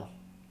SNL.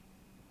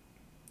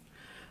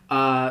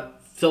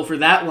 So for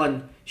that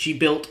one, she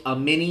built a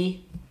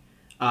mini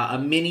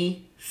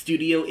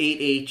Studio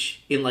 8H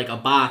in like a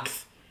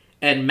box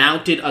and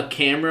mounted a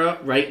camera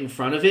right in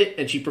front of it,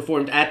 and she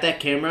performed at that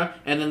camera,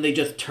 and then they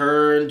just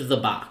turned the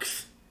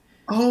box.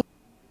 Oh.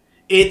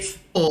 It's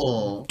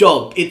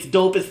dope. It's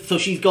dope. So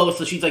she's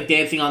like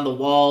dancing on the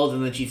walls,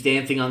 and then she's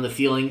dancing on the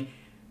ceiling.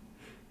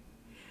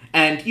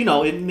 And, you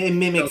know, it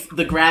mimics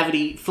the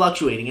gravity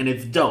fluctuating, and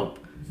it's dope.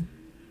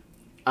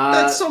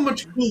 That's so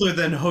much cooler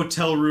than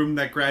hotel room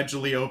that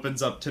gradually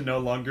opens up to no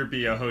longer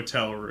be a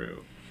hotel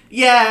room.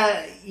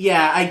 Yeah,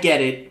 I get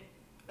it.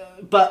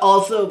 But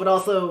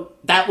also,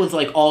 that was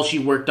like all she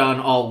worked on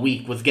all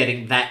week was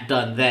getting that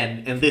done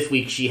then, and this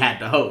week she had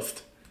to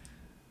host.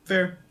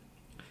 Fair.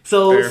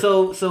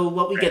 So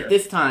what we get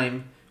this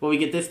time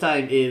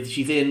is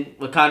she's in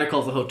what Connor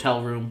calls a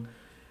hotel room.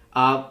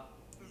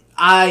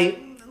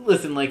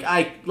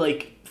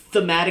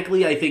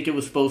 Thematically, I think it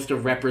was supposed to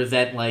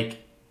represent, like,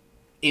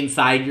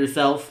 inside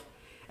yourself.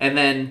 And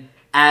then,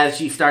 as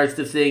she starts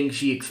to sing,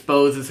 she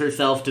exposes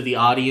herself to the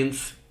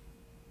audience.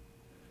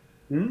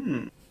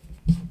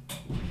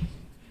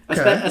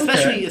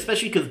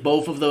 Especially because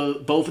both of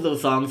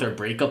those songs are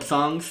breakup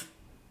songs.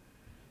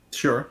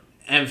 Sure.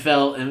 And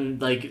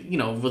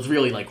was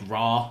really, like,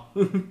 raw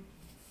and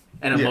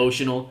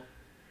emotional.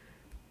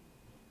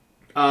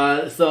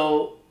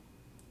 So...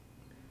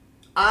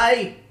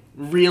 Bad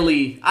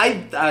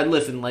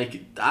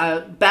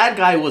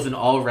Guy was an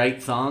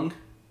alright song,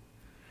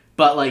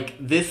 but, like,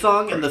 this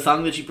song and the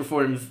song that she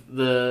performs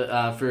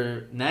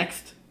for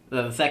next,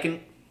 the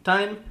second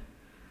time,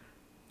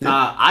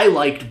 I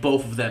liked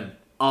both of them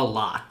a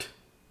lot.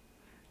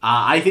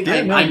 I think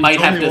I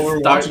might have to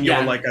start... You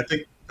were like, I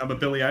think I'm a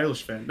Billie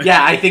Eilish fan.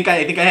 Yeah, I think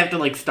I have to,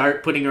 like,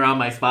 start putting her on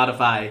my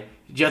Spotify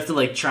just to,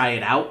 like, try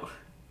it out.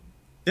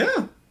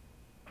 Yeah.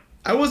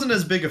 I wasn't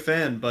as big a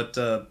fan, but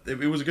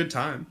it was a good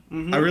time.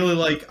 Mm-hmm.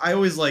 I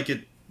always like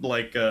it,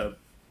 like,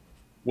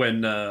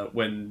 when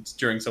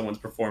during someone's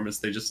performance,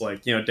 they just,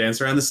 like, you know,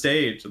 dance around the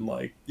stage and,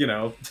 like, you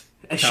know,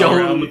 show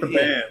around with the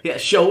band. Yeah,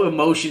 show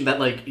emotion that,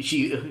 like,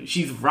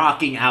 she's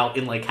rocking out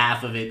in, like,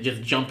 half of it,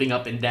 just jumping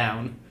up and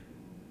down.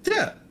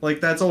 Yeah,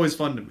 like, that's always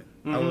fun to me.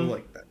 Mm-hmm. I would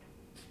like that.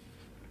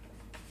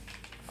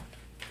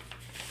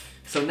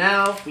 So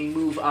now we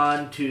move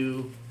on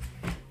to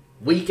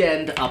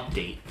Weekend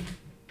Update.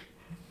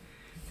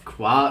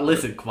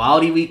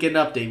 Quality Weekend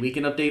Update.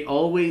 Weekend Update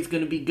always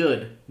going to be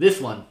good.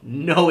 This one,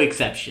 no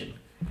exception.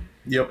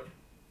 Yep.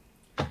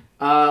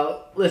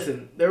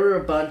 Listen, there were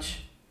a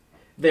bunch.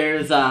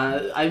 There's,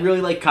 I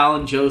really like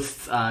Colin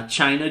Jost's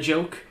China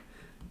joke.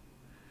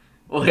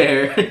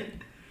 Where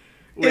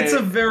it's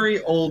a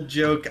very old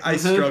joke. I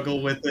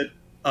struggle with it.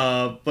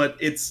 But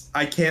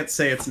I can't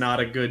say it's not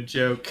a good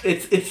joke.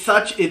 It's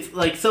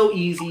like so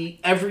easy.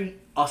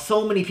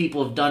 So many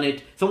people have done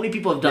it. So many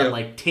people have done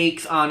like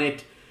takes on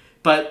it.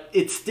 But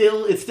it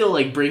still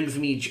like brings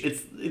me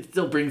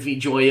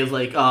joy as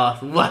like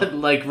what,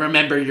 like,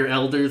 remember your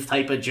elders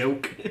type of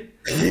joke.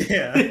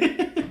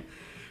 Yeah.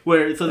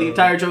 Where the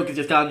entire joke is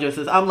just Colin Jost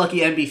says, I'm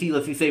lucky NBC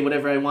lets me say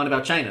whatever I want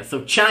about China.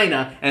 So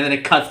China, and then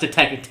it cuts to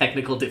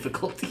technical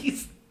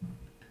difficulties.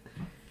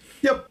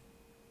 Yep.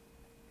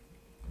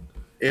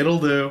 It'll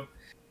do.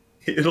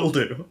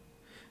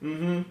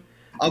 Mm-hmm.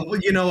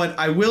 You know what?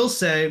 I will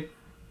say,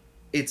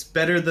 it's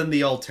better than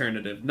the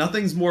alternative.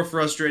 Nothing's more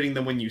frustrating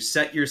than when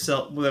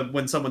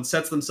when someone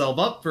sets themselves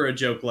up for a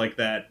joke like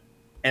that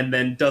and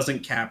then doesn't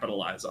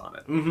capitalize on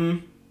it.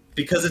 Mm-hmm.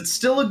 Because it's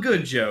still a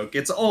good joke.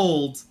 It's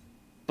old,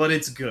 but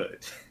it's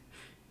good.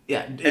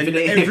 Yeah,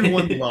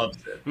 everyone loves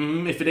it.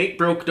 Mm-hmm. If it ain't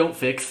broke, don't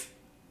fix.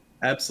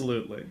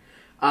 Absolutely.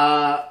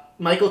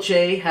 Michael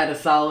Che had a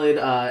solid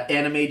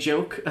anime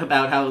joke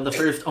about how the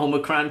first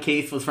Omicron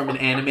case was from an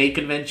anime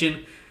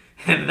convention.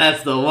 And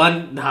that's the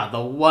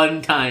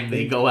one time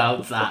they go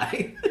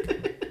outside.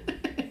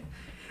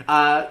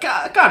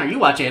 Connor, you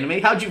watch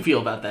anime. How'd you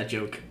feel about that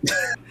joke?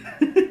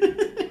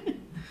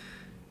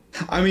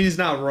 I mean, he's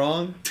not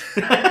wrong.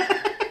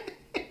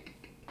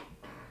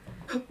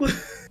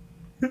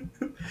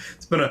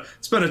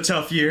 It's been a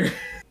tough year.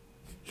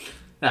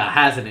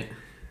 Hasn't it?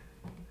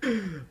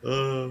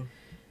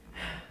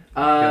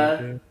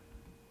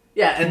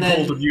 Yeah, and then...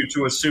 bold of you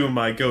to assume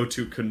I go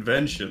to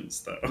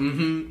conventions, though.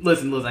 Mm-hmm.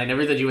 Listen, I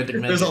never said you went to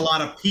conventions. There's a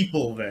lot of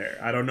people there.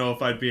 I don't know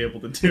if I'd be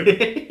able to do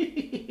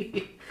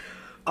it.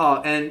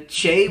 Oh, and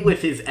Che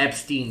with his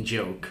Epstein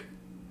joke.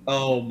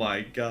 Oh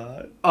my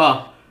god.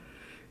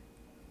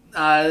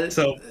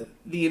 So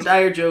the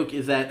entire joke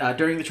is that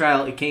during the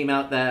trial, it came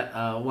out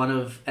that one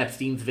of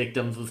Epstein's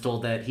victims was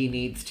told that he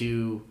needs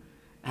to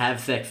have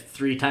sex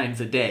 3 times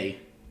a day,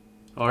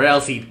 or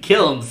else he'd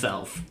kill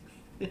himself.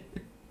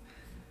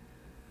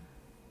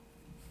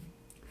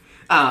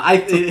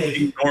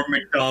 Norm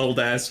Macdonald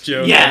ass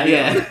joke.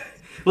 Yeah.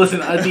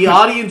 Listen, the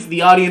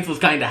audience was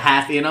kind of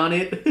half in on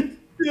it.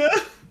 Yeah.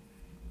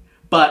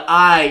 But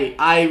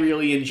I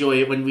really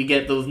enjoy it when we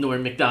get those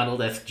Norm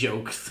Macdonald-esque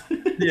jokes.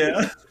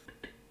 Yeah.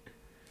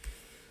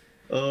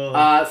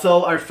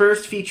 So our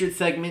first featured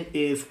segment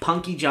is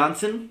Punky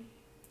Johnson.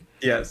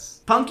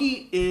 Yes.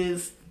 Punky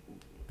is...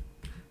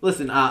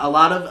 Listen, a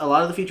lot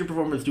of the featured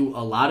performers do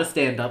a lot of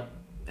stand-up.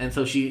 And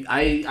so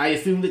I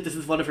assume that this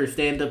is one of her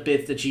stand-up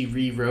bits that she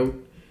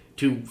rewrote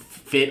to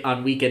fit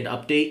on Weekend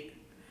Update.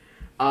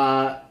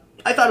 I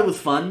thought it was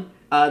fun.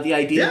 The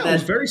idea that it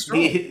was very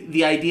strong.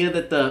 The idea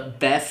that the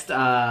best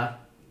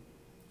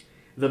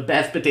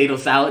potato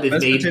salad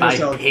is made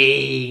by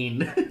pain.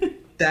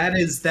 That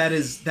is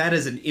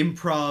an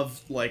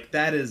improv, like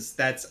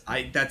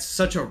that's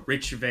such a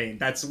rich vein.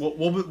 That's what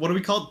do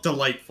we call it?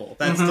 Delightful.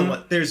 That's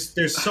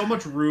there's so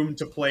much room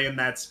to play in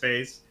that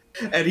space,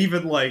 and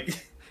even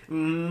like.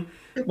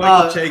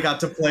 Michael Che got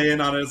to play in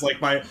on it as like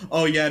my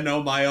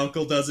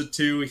uncle does it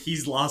too.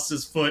 He's lost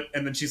his foot,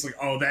 and then she's like,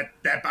 oh that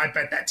I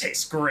bet that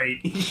tastes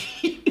great.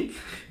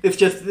 It's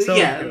just so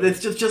good.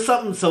 It's just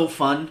something so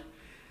fun.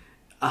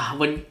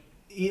 When,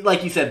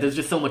 like you said, there's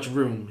just so much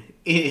room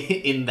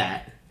in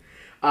that.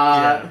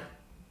 I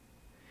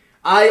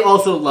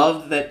also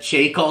loved that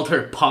Che called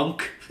her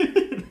punk.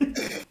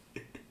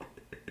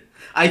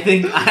 I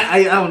think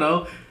I don't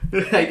know.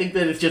 I think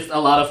that it's just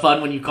a lot of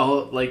fun when you call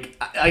it, like,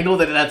 I know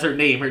that that's her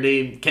name. Her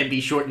name can be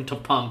shortened to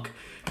Punk,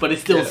 but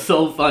it's still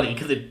so funny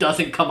because it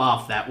doesn't come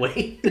off that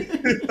way.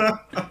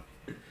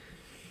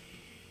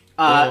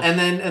 And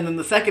then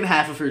the second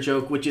half of her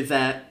joke, which is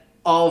that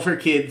all of her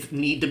kids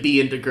need to be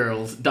into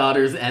girls,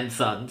 daughters and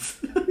sons.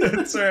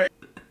 That's right.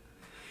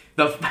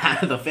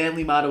 The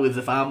family motto is,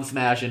 if I'm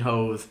smashing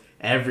hoes,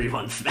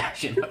 everyone's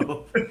smashing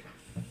hoes.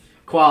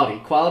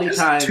 Quality just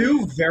time.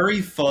 Two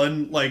very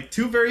fun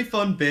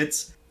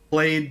bits.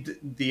 Played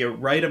the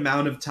right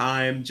amount of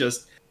time,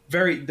 just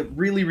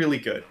really, really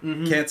good.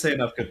 Mm-hmm. Can't say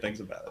enough good things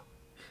about it.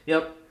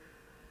 Yep.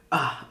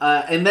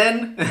 And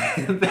then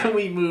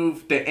we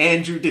move to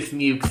Andrew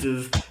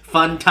Dismukes'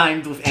 Fun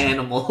Times with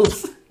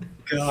Animals.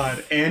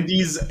 God,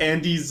 Andy's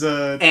Animals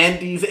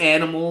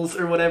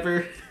or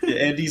whatever. Yeah,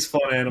 Andy's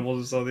Fun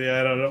Animals or something.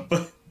 I don't know.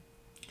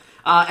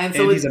 And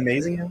so Andy's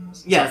Amazing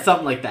Animals? Yeah,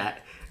 something like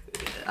that.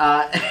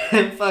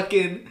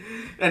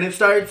 And it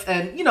starts,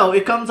 and,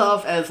 it comes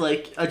off as,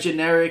 like, a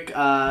generic,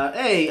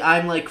 hey,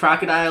 I'm, like,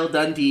 Crocodile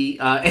Dundee.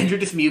 Andrew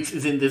Dismukes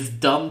is in this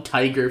dumb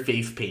tiger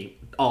face paint,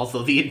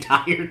 also, the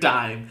entire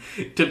time.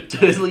 To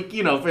like,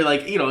 for,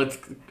 like, it's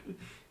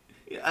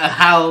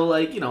how,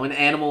 like, an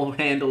animal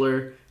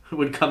handler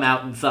would come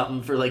out in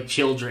something for, like,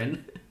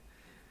 children.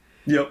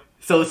 Yep.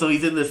 So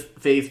he's in this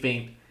face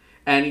paint,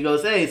 and he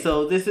goes, hey,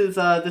 so this is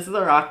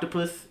our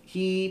octopus.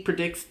 He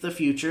predicts the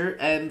future,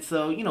 and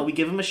so, we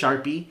give him a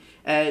Sharpie,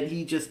 and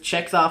he just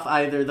checks off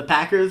either the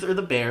Packers or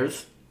the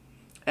Bears,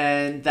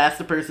 and that's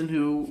the person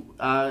who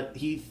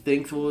he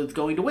thinks is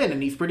going to win,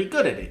 and he's pretty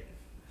good at it.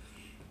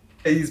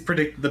 He's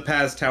predicted the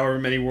past however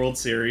many World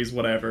Series,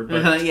 whatever.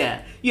 But...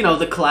 yeah.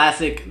 The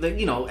classic,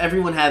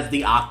 everyone has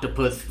the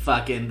octopus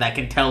fucking that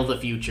can tell the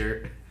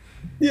future.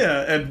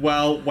 Yeah, and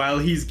while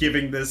he's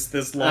giving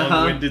this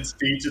long-winded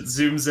speech, it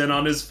zooms in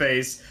on his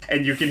face,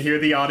 and you can hear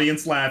the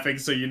audience laughing,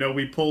 so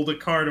we pulled a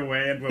card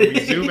away, and when we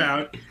zoom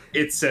out,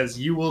 it says,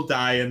 you will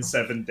die in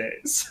 7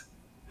 days.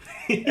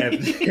 And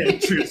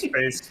Andrew's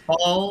face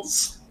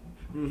falls,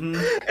 and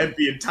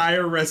the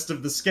entire rest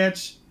of the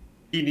sketch,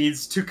 he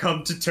needs to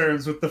come to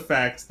terms with the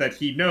fact that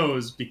he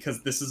knows,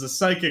 because this is a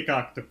psychic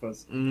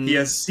octopus, he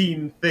has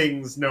seen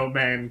things no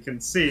man can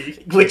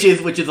see. Which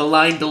is a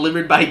line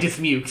delivered by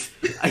Dismukes.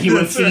 You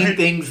have seen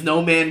things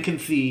no man can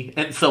see,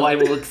 and so I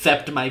will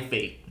accept my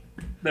fate.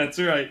 That's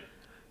right.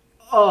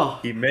 Oh.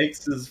 He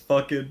makes his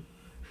fucking...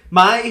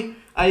 I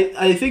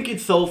think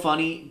it's so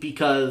funny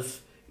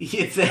because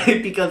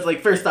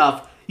like, first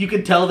off, you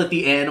can tell that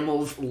the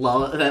animals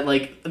love that,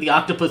 like, the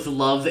octopus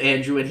loves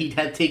Andrew, and he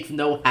takes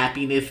no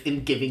happiness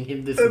in giving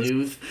him this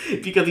news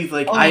because he's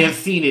like, I have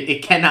seen it;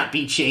 it cannot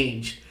be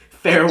changed.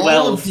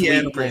 Farewell, all of the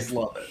animals prince.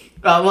 love it.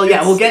 Well,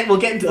 yeah, we'll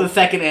get into the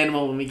second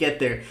animal when we get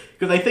there,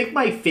 because I think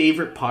my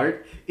favorite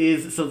part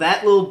is, so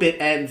that little bit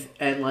ends,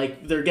 and,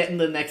 like, they're getting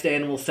the next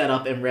animal set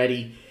up and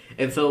ready,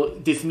 and so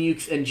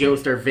Dismukes and Joe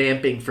start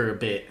vamping for a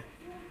bit,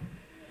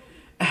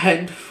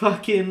 and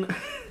fucking.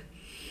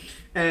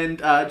 And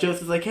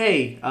Joseph's like,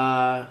 hey,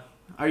 are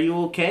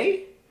you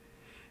okay?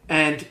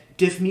 And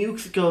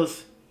Dismukes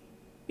goes,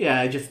 yeah,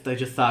 I just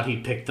thought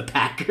he'd pick the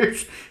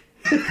Packers.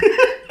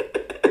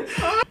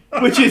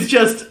 Which is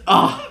just,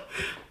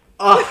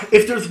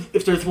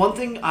 if there's one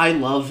thing I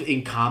love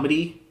in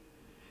comedy,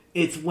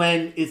 It's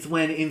when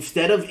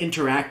instead of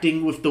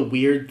interacting with the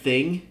weird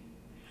thing,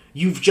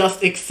 you've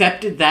just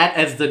accepted that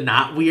as the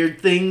not weird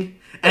thing,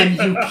 and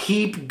you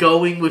keep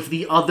going with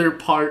the other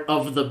part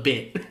of the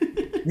bit.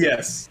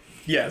 Yes.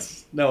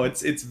 No,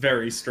 it's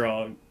very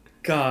strong.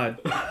 God.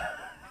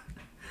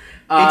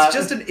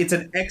 It's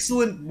an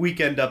excellent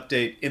weekend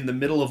update in the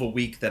middle of a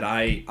week that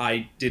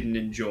I didn't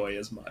enjoy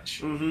as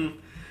much. Mm-hmm.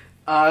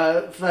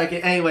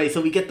 Anyway,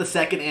 so we get the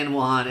second animal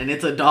on, and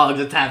it's a dog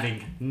that's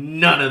having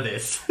none of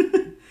this.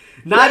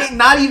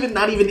 Not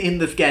even in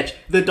the sketch.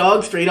 The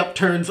dog straight up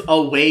turns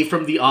away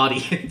from the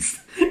audience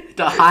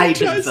to hide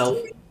himself.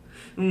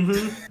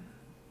 Mm-hmm.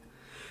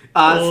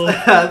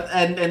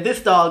 And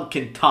this dog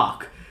can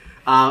talk,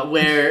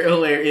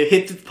 where it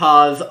hits its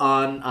paws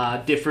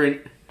on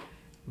different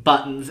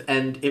buttons,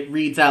 and it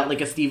reads out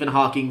like a Stephen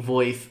Hawking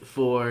voice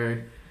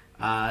for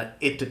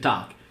it to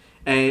talk.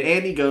 And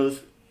Andy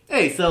goes,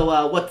 "Hey,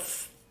 so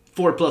what's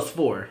 4 plus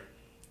 4?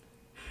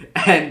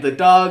 And the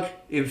dog,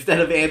 instead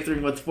of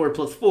answering what's 4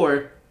 plus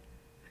 4,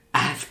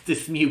 asks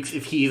Dismukes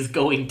if he is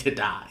going to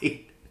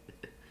die.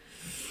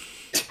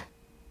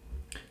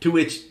 To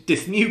which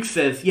Dismukes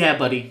says, "Yeah,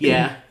 buddy,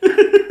 yeah."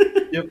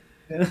 Yep.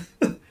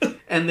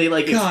 And they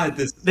like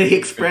God, he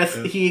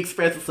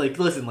expresses like,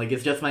 "Listen, like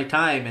it's just my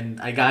time,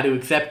 and I got to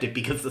accept it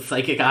because the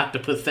psychic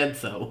octopus said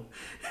so."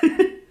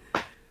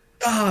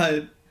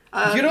 God,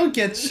 you don't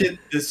get shit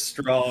this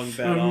strong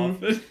that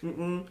often.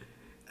 Mm-hmm.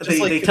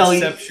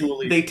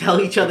 They tell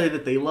each other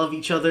that they love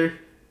each other.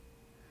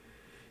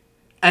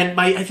 And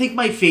I think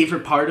my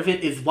favorite part of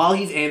it is while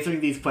he's answering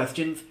these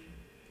questions,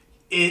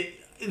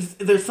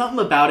 there's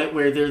something about it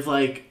where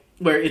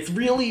it's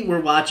really,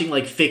 we're watching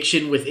like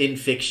fiction within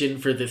fiction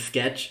for this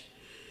sketch.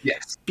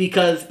 Yes.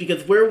 Because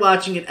we're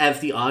watching it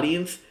as the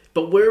audience,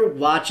 but we're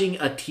watching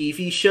a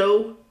TV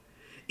show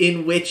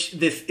we're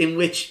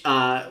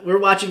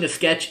watching a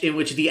sketch in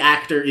which the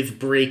actor is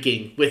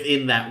breaking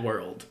within that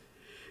world.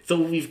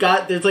 So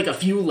there's like a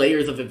few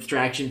layers of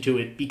abstraction to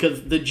it,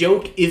 because the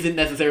joke isn't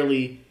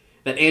necessarily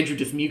that Andrew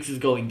Dismukes is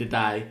going to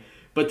die,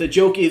 but the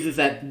joke is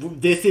that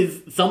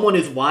someone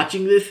is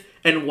watching this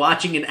and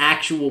watching an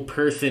actual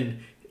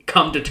person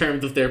come to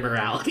terms with their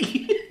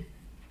morality.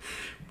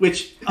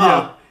 Which,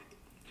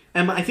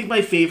 and I think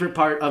my favorite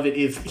part of it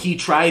is he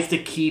tries to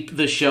keep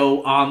the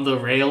show on the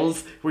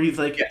rails, where he's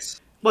like,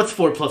 "Yes, what's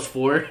 4 plus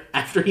 4?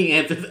 After he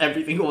answers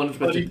every single one of his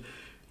questions.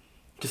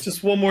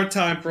 Just one more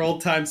time for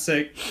old time's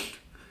sake.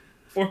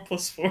 4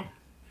 plus 4.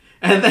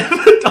 And then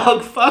the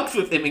dog fucks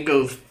with him and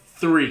goes,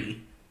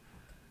 3.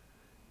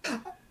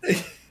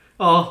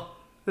 Oh,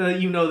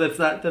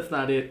 that's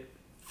not it.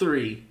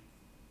 3.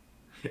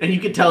 And you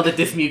can tell that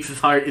Dismukes'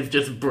 heart is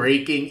just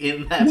breaking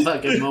in that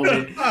fucking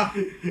moment.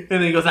 And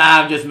then he goes,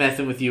 "I'm just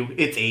messing with you.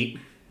 It's 8.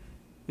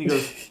 He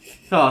goes,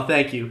 "Oh,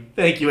 thank you.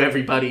 Thank you,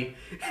 everybody."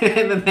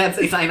 And then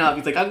they sign off.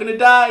 He's like, "I'm gonna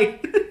die."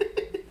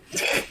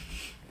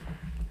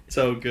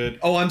 So good.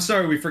 Oh, I'm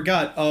sorry, we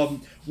forgot.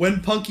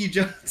 When Punky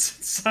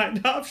Johnson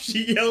signed off,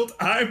 she yelled,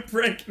 "I'm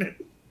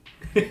pregnant."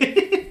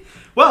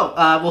 Well,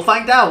 we'll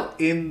find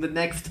out in the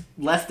next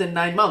less than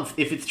 9 months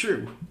if it's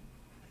true.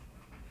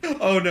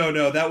 Oh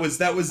no, that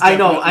was. I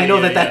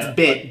know that's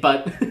bit,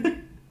 but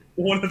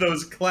one of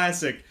those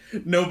classic.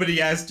 Nobody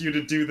asked you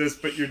to do this,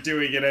 but you're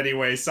doing it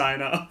anyway.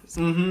 Sign offs.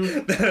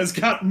 Mm-hmm. That has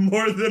got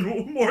more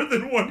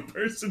than one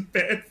person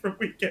banned from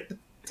Weekend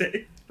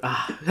Update.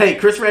 Hey,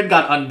 Chris Red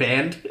got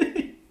unbanned.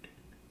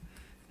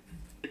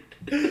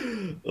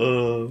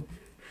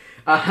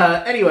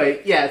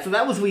 Anyway, yeah. So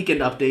that was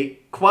Weekend Update.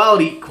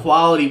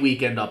 Quality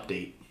Weekend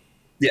Update.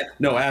 Yeah.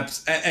 No.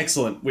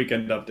 Excellent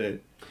Weekend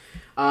Update.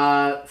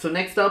 So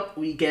next up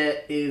we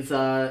get is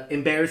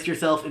 "Embarrass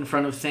Yourself in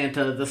Front of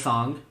Santa," the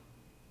song.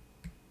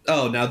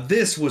 Oh, now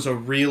this was a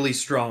really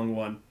strong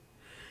one.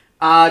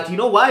 Do you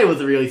know why it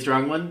was a really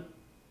strong one?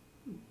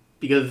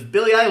 Because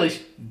Billie Eilish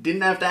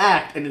didn't have to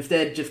act and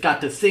instead just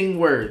got to sing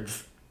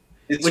words.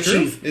 Which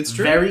she's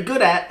very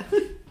good at.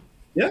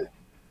 Yeah.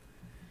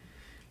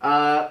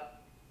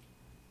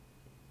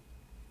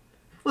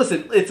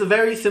 Listen, it's a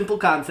very simple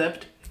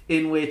concept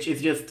in which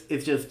it's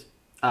just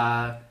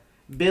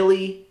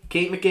Billy,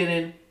 Kate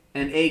McKinnon,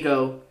 and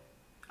Ego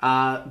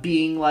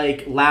being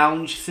like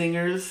lounge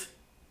singers,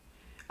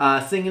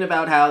 singing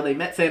about how they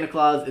met Santa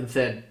Claus and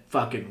said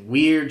fucking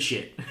weird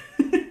shit.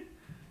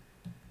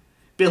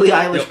 Billie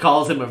Eilish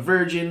calls him a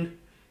virgin,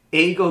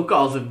 Ego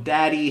calls him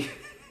daddy,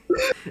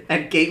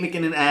 and Kate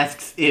McKinnon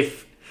asks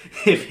if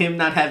him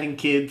not having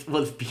kids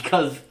was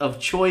because of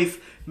choice,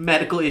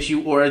 medical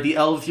issue, or are the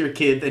elves your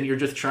kids and you're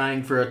just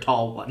trying for a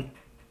tall one.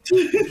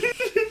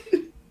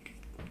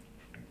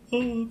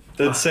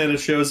 Then Santa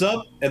shows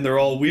up, and they're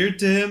all weird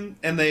to him,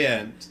 and they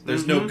end.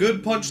 There's no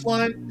good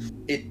punchline.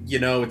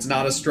 It's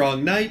not a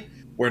strong night.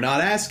 We're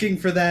not asking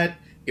for that.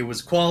 It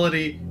was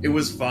quality. It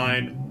was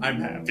fine.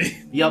 I'm happy.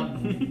 Yup.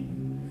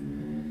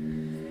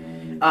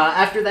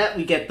 After that,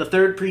 we get the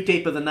third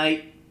pre-tape of the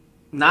night.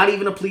 Not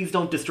even a Please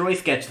Don't Destroy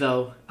sketch,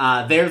 though.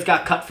 Theirs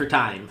got cut for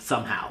time,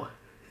 somehow.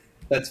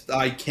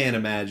 I can't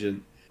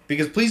imagine.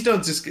 Because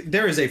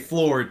there is a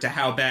floor to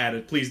how bad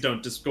a Please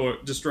Don't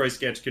Destroy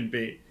sketch can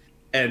be.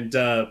 And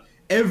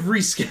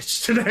every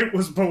sketch tonight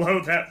was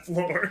below that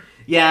floor.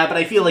 Yeah, but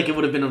I feel like it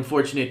would have been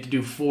unfortunate to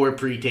do 4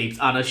 pre-tapes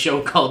on a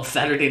show called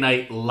Saturday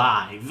Night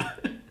Live.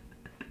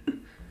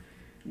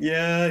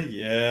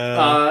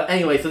 Yeah.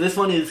 Anyway, so this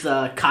one is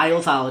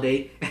Kyle's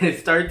Holiday, and it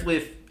starts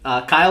with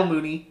Kyle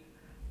Mooney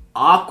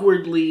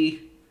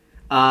awkwardly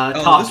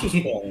talking. This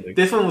was quality.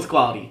 This one was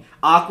quality.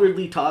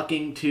 Awkwardly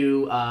talking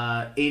to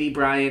A.D.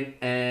 Bryant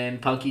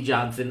and Punky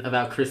Johnson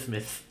about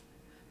Christmas.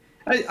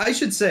 I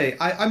should say,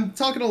 I'm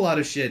talking a lot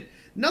of shit.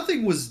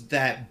 Nothing was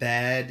that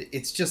bad.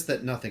 It's just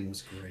that nothing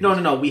was great.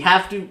 No. We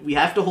have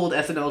to hold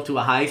SNL to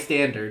a high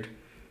standard.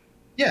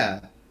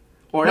 Yeah.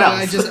 Or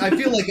else. I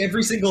feel like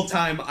every single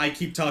time I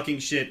keep talking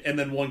shit, and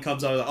then one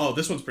comes out of oh,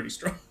 this one's pretty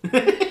strong.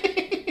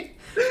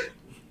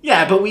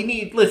 Yeah, but we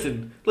need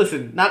listen.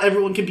 Not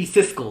everyone can be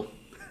Siskel.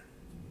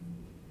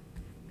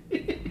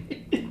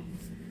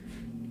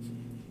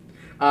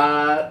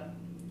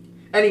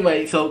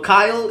 Anyway, so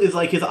Kyle is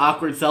like his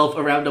awkward self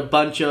around a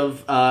bunch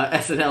of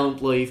SNL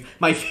employees.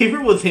 My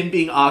favorite was him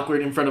being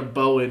awkward in front of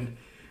Bowen,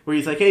 where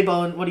he's like, "Hey,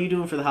 Bowen, what are you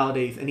doing for the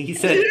holidays?" And he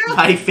said, Yeah.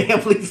 "My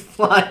family's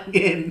flying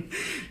in."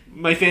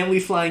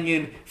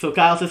 So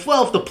Kyle says,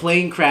 "Well, if the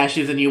plane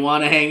crashes and you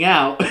want to hang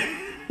out."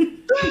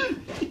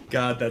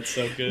 God, that's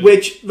so good.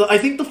 Which, I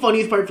think the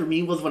funniest part for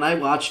me was when I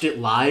watched it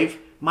live,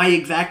 my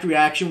exact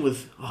reaction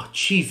was, "Oh,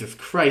 Jesus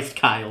Christ,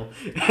 Kyle."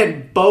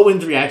 And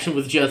Bowen's reaction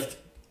was just,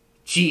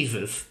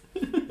 "Jesus."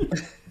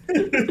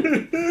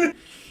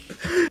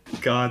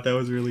 God, that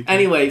was really good.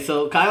 Anyway,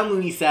 so Kyle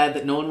Mooney's sad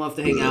that no one wants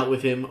to hang out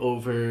with him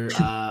over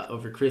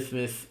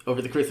Christmas,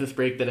 over the Christmas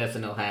break that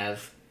SNL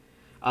has.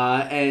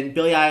 And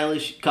Billie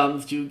Eilish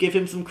comes to give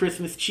him some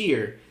Christmas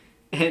cheer.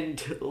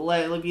 And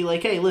be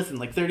like, "Hey, listen,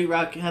 like 30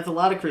 Rock has a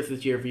lot of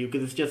Christmas cheer for you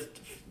because it's just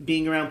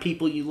being around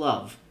people you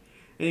love."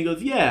 And he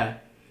goes, "Yeah,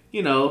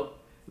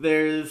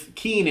 there's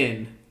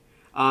Keenan,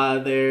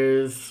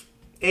 there's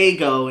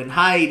Ego and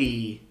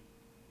Heidi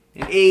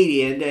and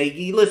 80, and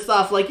he lists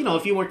off, a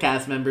few more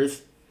cast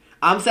members.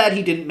 I'm sad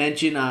he didn't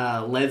mention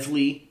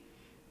Leslie,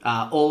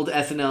 old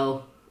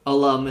SNL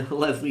alum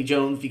Leslie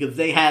Jones, because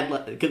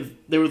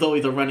there was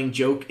always a running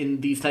joke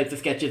in these types of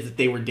sketches that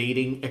they were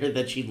dating, or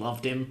that she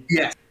loved him.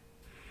 Yeah.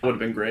 Would have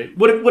been great.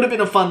 Would have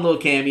been a fun little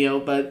cameo,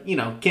 but,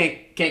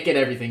 can't get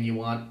everything you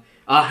want.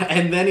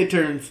 And then it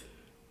turns,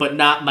 but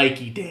not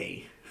Mikey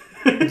Day.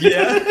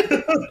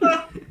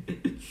 Yeah.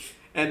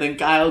 And then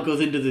Kyle goes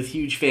into this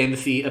huge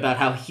fantasy about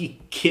how he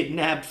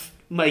kidnaps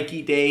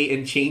Mikey Day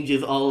and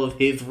changes all of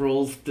his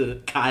roles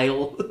to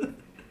Kyle.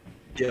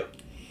 Yep.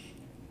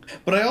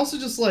 But I also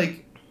just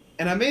and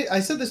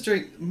I said this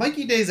during,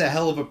 Mikey Day's a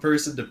hell of a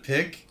person to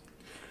pick.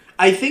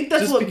 I think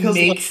that's Just what because,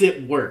 makes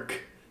it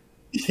work.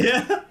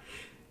 Yeah.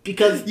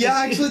 Because Yeah,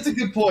 actually, that's a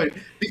good point.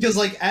 Because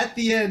at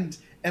the end,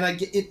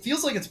 and it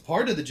feels like it's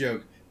part of the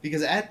joke,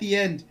 because at the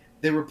end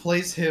they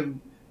replace him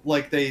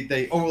and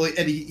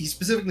he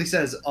specifically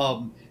says,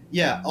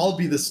 "Yeah, I'll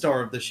be the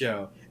star of the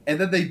show."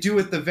 And then they do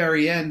at the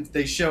very end,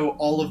 they show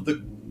all of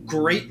the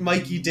great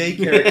Mikey Day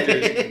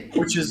characters,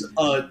 which is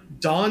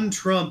Don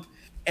Trump,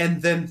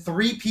 and then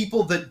 3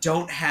 people that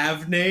don't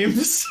have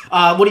names.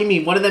 What do you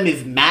mean? One of them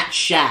is Matt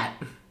Schatt.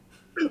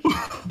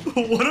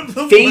 One of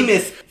them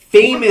famous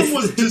One of them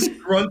was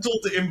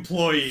disgruntled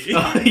employee.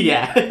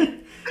 Yeah.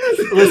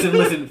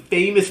 Listen.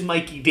 Famous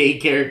Mikey Day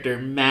character,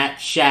 Matt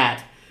Schatt,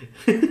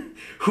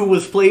 who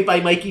was played by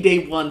Mikey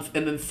Day once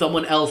and then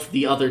someone else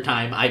the other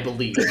time, I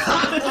believe.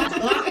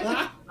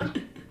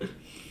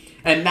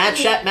 And Matt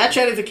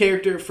Schatt is a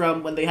character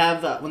from when they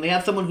have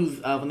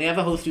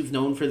a host who's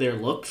known for their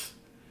looks.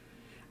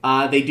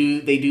 They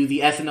do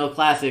the SNL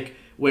classic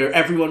where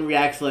everyone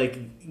reacts like,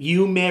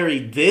 "You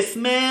married this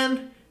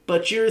man,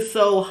 but you're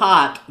so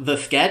hot," the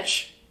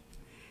sketch.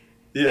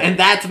 Yeah. And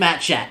that's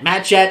Matt Schatt.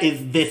 Matt Schatt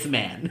is this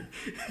man.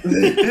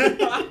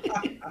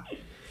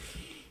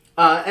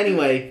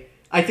 Anyway,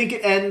 I think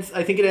it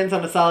ends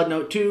on a solid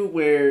note too,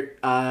 where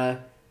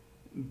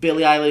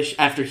Billie Eilish,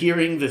 after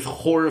hearing this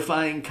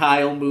horrifying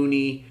Kyle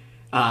Mooney,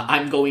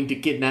 "I'm going to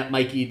kidnap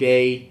Mikey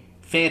Day"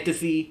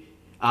 fantasy,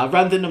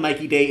 runs into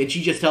Mikey Day, and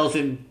she just tells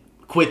him,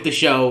 "Quit the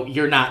show.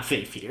 You're not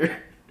safe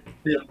here."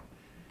 Yeah.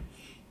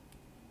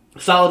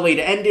 Solid way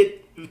to end it.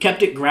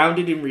 Kept it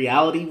grounded in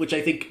reality, which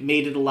I think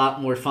made it a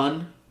lot more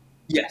fun.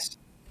 Yes.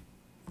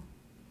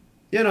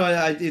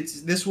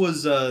 This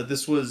was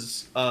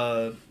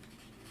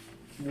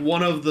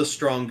one of the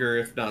stronger,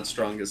 if not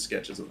strongest,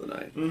 sketches of the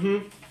night.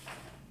 Mm-hmm.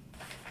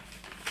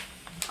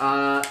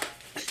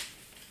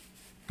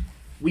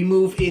 We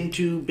move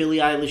into Billie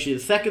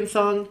Eilish's second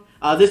song.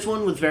 This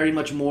one was very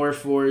much more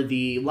for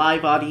the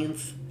live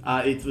audience.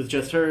 It was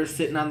just her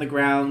sitting on the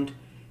ground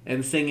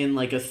and singing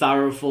a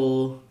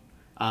sorrowful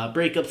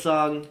breakup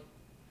song.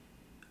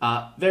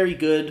 Very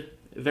good.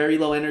 Very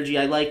low energy.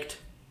 I liked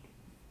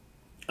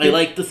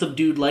the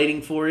subdued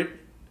lighting for it.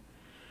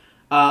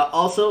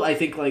 Also, I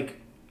think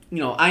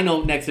I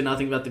know next to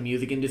nothing about the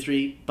music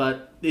industry,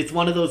 but it's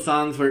one of those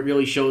songs where it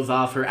really shows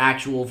off her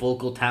actual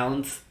vocal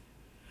talents,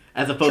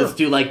 as opposed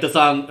to the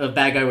song of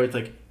Bad Guy where it's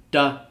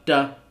da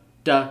da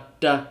da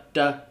da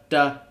da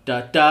da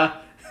da da.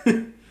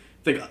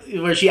 It's like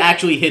where she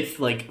actually hits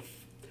like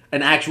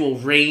an actual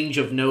range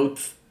of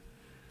notes.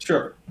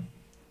 Sure.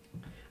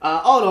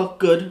 All in all,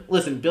 good.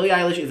 Listen, Billie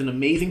Eilish is an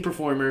amazing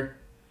performer.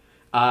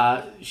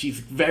 She's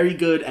very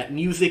good at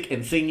music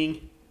and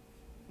singing.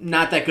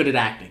 Not that good at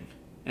acting,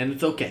 and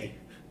it's okay.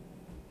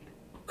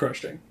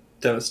 Crushing.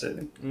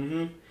 Devastating.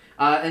 Mm-hmm.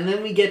 And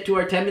then we get to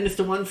our 10 minutes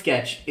to 1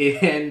 sketch,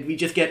 and we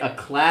just get a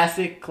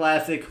classic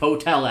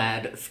hotel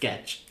ad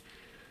sketch.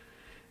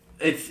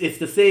 It's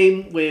the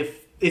same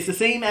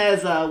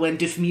as when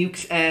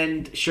Dismukes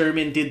and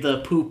Sherman did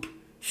the poop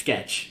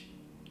sketch,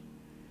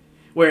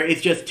 where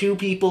it's just two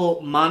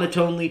people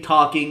monotonely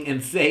talking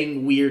and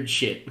saying weird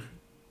shit.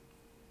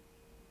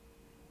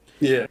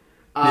 Yeah.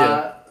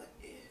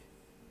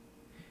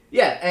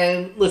 Yeah,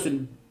 and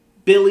listen,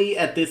 Billy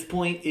at this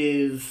point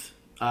is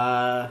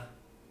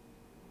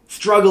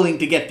struggling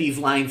to get these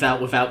lines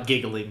out without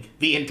giggling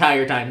the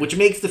entire time, which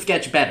makes the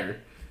sketch better.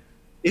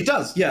 It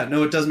does, yeah.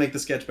 No, it does make the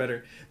sketch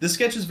better. This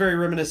sketch is very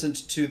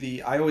reminiscent to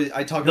the I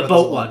talk the about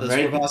boat this a lot, one, the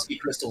right? Swarovski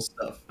crystal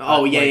stuff.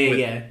 Oh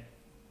yeah.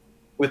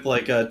 With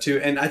like two,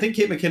 and I think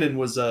Kate McKinnon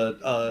was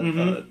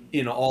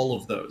in all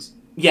of those.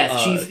 Yes,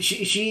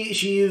 she's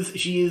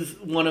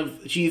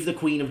the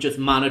queen of just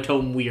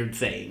monotone weird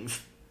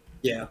sayings.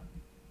 Yeah,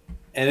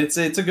 and it's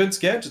a good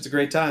sketch. It's a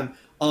great time.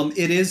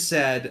 It is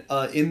sad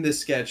in this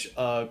sketch.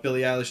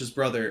 Billie Eilish's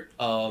brother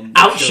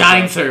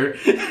outshines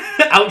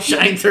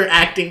her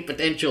acting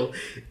potential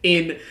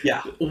in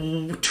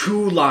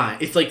 2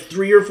 lines. It's like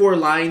 3 or 4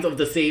 lines of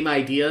the same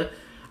idea.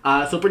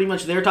 So pretty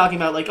much they're talking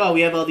about like, oh,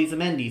 we have all these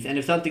amenities, and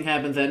if something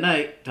happens at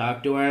night,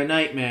 talk to our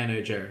night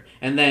manager.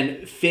 And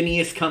then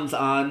Phineas comes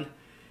on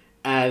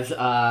as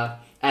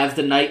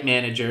the night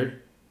manager.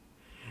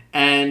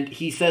 And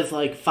he says,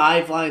 like,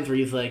 5 lines where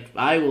he's like,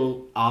 I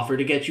will offer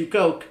to get you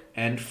Coke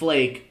and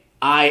Flake.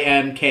 I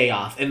am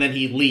chaos. And then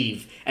he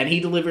leaves. And he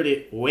delivered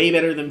it way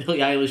better than Billie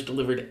Eilish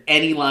delivered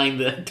any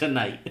line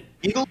tonight.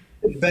 He delivered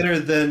it better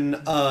than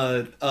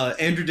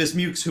Andrew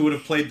Dismukes, who would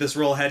have played this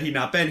role had he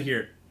not been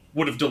here,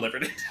 would have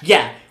delivered it.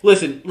 Yeah,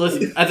 listen.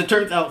 As it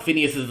turns out,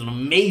 Phineas is an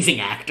amazing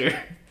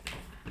actor.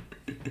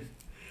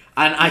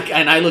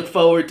 and I look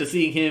forward to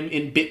seeing him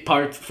in bit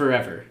parts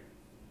forever.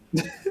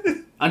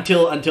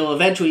 Until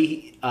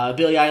eventually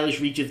Billie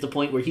Eilish reaches the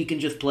point where he can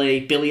just play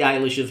Billie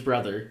Eilish's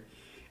brother,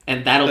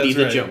 and that'll be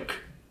the joke.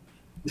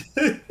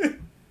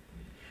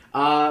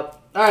 All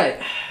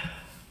right.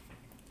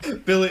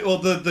 Billy. Well,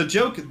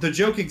 the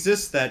joke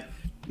exists that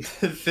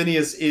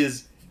Phineas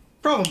is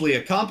probably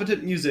a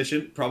competent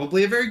musician,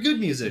 probably a very good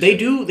musician. They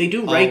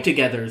do write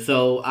together,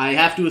 so I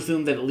have to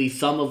assume that at least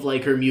some of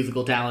like her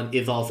musical talent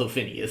is also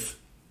Phineas.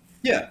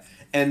 Yeah,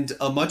 and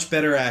a much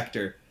better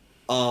actor.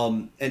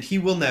 And he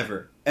will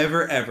never,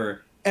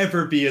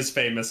 ever be as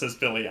famous as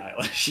Billie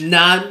Eilish.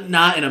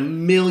 Not in a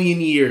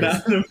million years.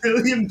 Not in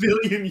a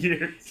billion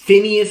years.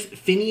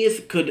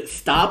 Phineas could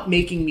stop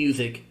making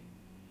music,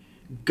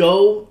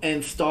 go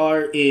and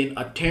star in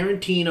a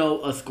Tarantino,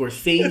 a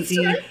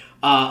Scorsese,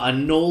 a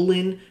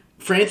Nolan.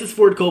 Francis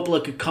Ford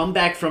Coppola could come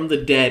back from the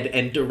dead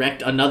and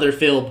direct another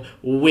film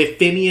with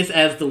Phineas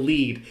as the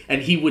lead,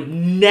 and he would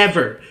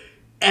never,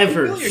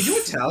 ever... Billy, are you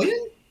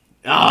Italian?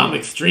 Oh, I'm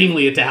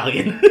extremely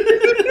Italian.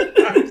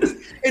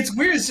 It's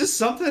weird. It's just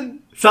something.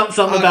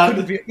 Something about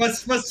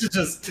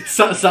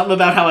something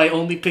about how I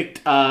only picked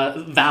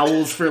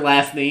vowels for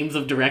last names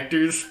of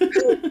directors.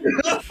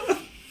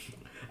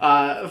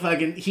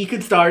 He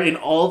could star in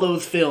all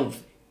those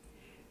films,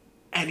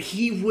 and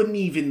he wouldn't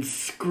even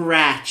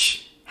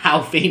scratch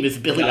how famous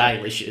Billie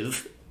Eilish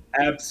is.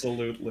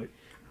 Absolutely.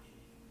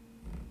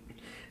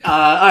 All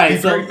right,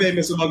 he's very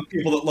famous among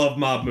people that love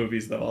mob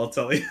movies, though. I'll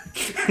tell you.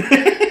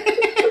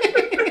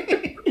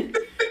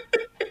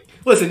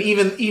 Listen,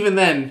 even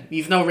then,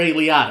 he's no Ray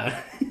Liotta.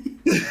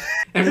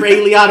 And Ray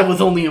Liotta was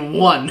only in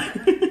 1.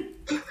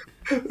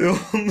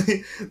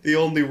 The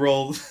only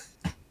role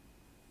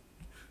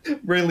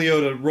Ray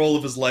Liotta role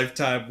of his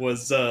lifetime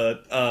was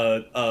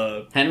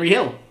Henry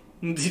Hill.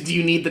 Do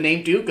you need the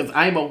name too? Because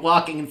I'm a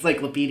walking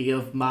encyclopedia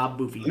of mob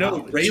movie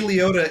knowledge. Ray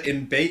Liotta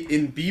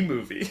in B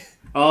Movie.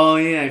 Oh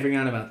yeah, I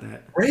forgot about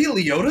that. Ray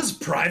Liotta's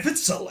Private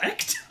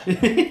Select?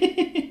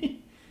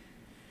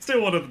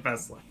 Still one of the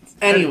best lines.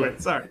 Anyway,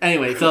 sorry.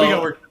 Anyway, so... we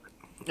got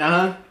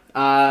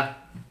work.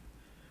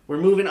 We're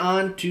moving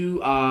on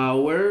to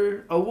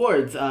our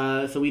awards.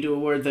 So we do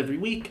awards every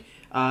week.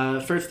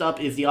 First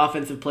up is the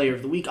Offensive Player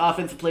of the Week.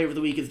 Offensive Player of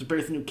the Week is the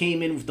person who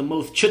came in with the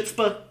most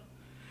chutzpah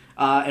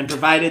and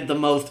provided the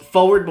most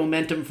forward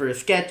momentum for a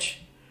sketch.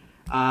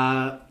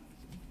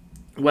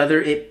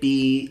 Whether it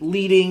be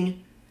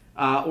leading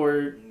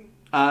or...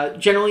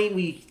 generally,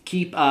 we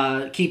keep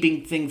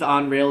keeping things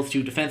on rails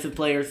to defensive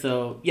player.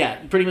 So yeah,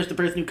 pretty much the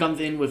person who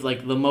comes in with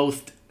like the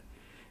most,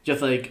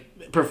 just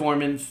like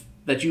performance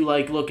that you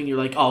like look and you're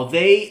like, oh,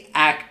 they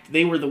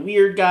were the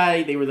weird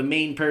guy, they were the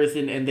main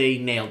person, and they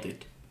nailed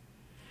it.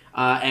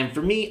 And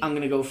for me, I'm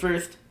gonna go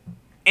first.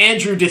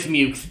 Andrew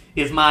Dismukes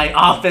is my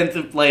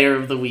offensive player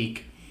of the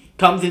week.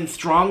 Comes in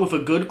strong with a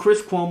good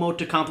Chris Cuomo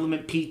to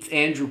complement Pete's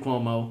Andrew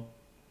Cuomo.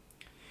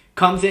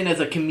 Comes in as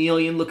a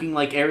chameleon looking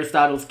like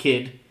Aristotle's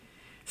kid.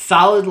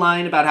 Solid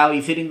line about how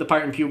he's hitting the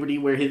part in puberty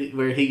where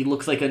he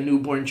looks like a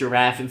newborn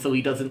giraffe and so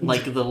he doesn't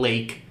like the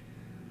lake.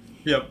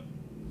 Yep.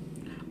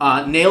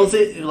 Nails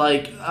it.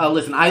 Like,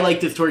 listen, I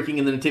liked his twerking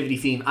in the nativity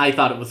scene. I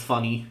thought it was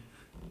funny.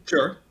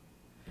 Sure.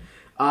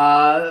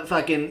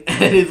 Fucking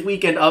his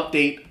weekend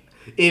update.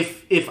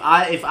 If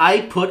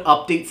I put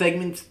update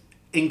segments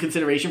in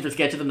consideration for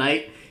sketch of the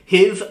night,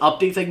 his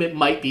update segment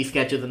might be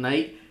sketch of the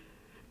night.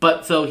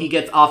 But so he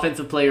gets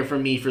offensive player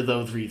from me for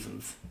those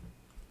reasons.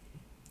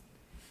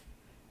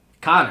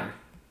 Connor.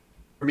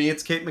 For me,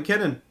 it's Kate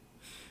McKinnon.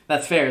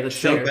 That's fair. That's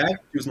fair.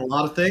 Back. She was in a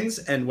lot of things,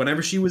 and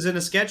whenever she was in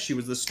a sketch, she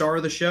was the star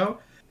of the show.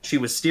 She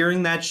was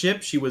steering that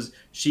ship. She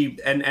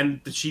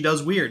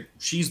does weird.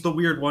 She's the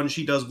weird one.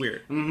 She does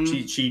weird.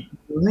 Mm-hmm. She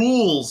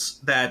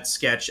rules that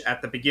sketch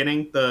at the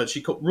beginning.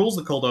 She rules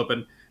the cold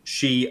open.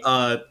 She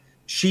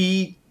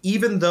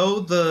even though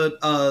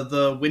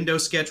the window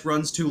sketch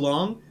runs too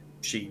long,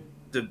 she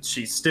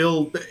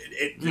still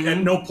at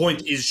no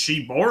point is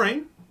she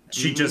boring.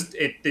 She just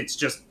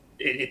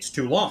it's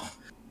too long.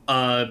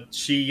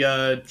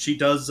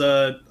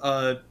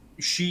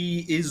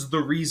 She is the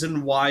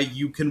reason why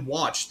you can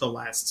watch the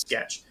last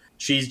sketch.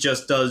 She's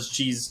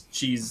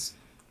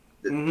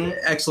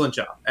excellent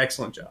job.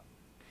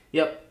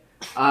 Yep.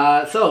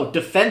 So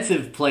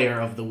defensive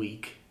player of the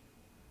week.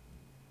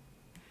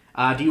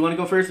 Do you want to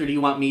go first, or do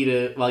you want me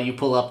to while you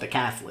pull up the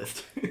cast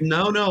list?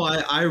 No,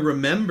 I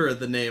remember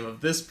the name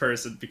of this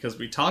person because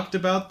we talked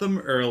about them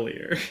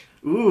earlier.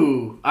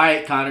 Ooh. All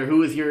right, Connor,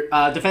 who is your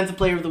defensive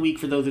player of the week,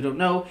 for those who don't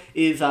know,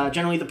 is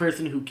generally the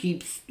person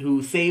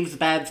who saves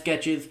bad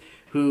sketches,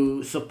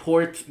 who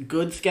supports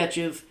good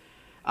sketches.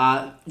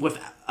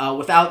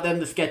 Without them,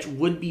 the sketch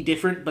would be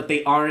different, but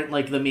they aren't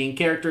like the main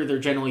character. They're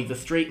generally the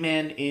straight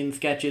man in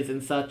sketches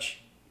and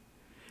such.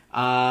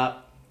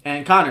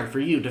 And Connor, for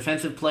you,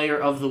 defensive player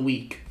of the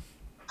week.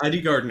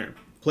 Heidi Gardner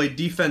played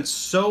defense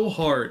so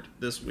hard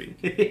this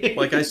week.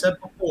 Like I said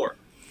before,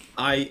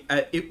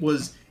 it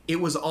was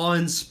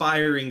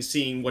awe-inspiring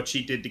seeing what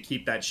she did to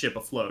keep that ship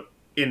afloat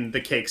in the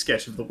cake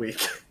sketch of the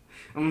week.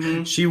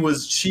 Mm-hmm. She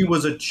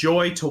was a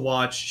joy to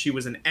watch. She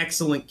was an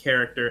excellent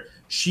character.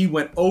 She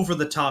went over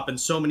the top in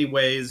so many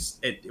ways.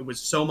 It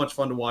was so much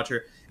fun to watch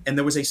her. And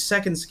there was a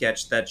second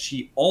sketch that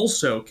she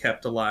also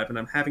kept alive, and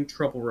I'm having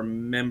trouble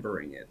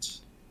remembering it.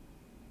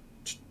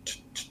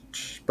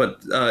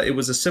 But it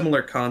was a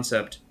similar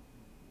concept.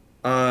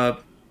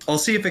 I'll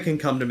see if it can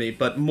come to me,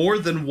 but more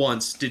than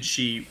once did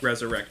she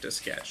resurrect a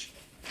sketch.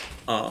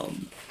 Or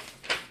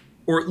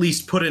at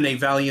least put in a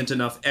valiant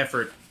enough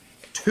effort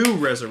to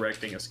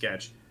resurrecting a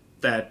sketch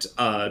that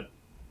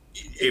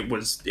it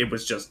was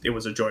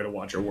a joy to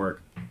watch her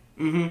work.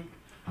 Mm-hmm.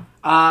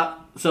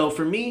 So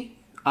for me,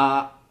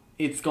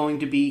 it's going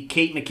to be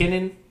Kate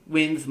McKinnon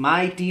wins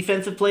my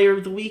defensive player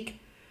of the week.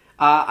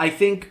 I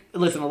think,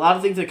 listen, a lot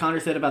of things that Connor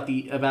said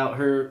about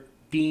her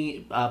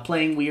being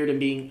playing weird and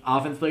being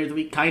offensive player of the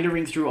week kind of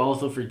rings true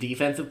also for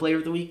defensive player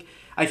of the week.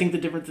 I think the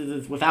difference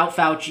is without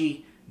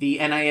Fauci, the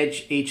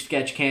NIH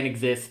sketch can't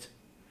exist.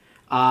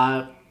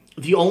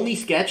 The only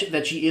sketch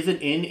that she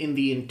isn't in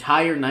the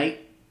entire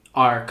night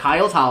are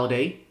Kyle's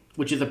Holiday,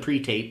 which is a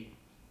pre-tape,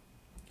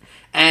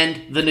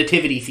 and the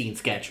Nativity Scene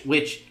sketch,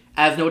 which,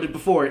 as noted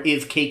before,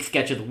 is Cake's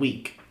sketch of the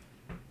week.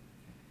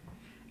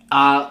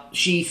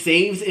 She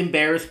saves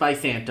Embarrassed by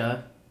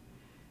Santa.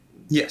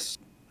 Yes.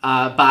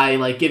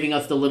 By giving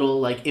us the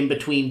little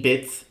in-between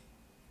bits.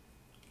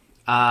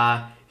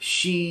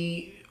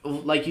 She,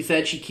 like you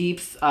said, she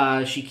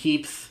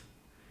keeps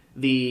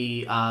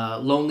the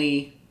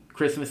Lonely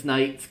Christmas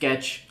Night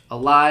sketch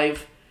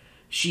alive.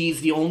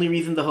 She's the only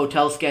reason the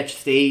hotel sketch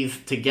stays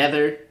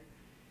together,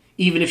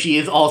 even if she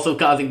is also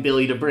causing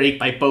Billy to break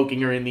by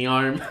poking her in the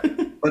arm.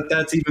 But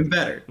that's even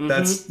better. Mm-hmm.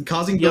 That's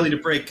causing Billy to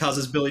break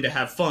causes Billy to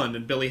have fun,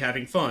 and Billy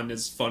having fun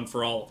is fun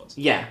for all of us.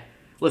 Yeah.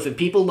 Listen,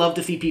 people love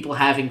to see people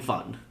having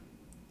fun.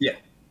 Yeah.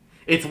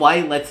 It's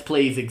why Let's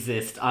Plays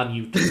exist on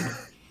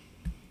YouTube.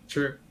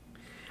 True.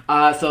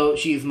 So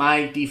she's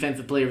my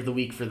defensive player of the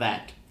week for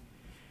that.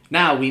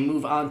 Now we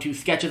move on to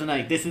sketch of the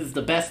night. This is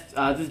the best.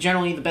 This is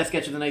generally the best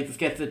sketch of the night. The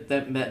sketch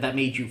that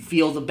made you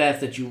feel the best,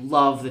 that you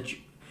love,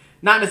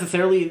 not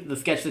necessarily the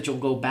sketch that you'll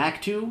go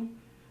back to,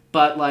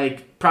 but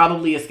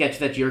probably a sketch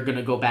that you're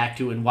gonna go back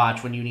to and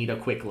watch when you need a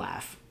quick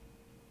laugh.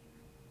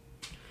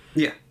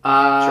 Yeah.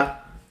 Sure.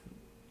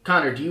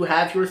 Connor, do you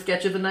have your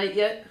sketch of the night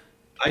yet?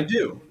 I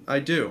do.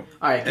 All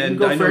right, you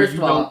go first.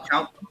 Don't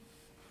count them.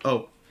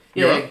 Oh.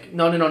 Yeah.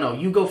 No.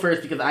 You go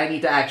first because I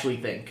need to actually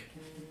think.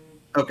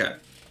 Okay.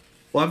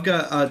 Well, I've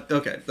got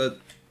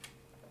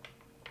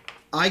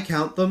I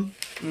count them,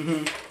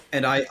 mm-hmm.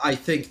 And I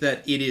think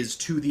that it is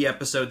to the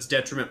episode's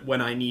detriment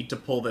when I need to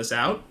pull this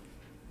out.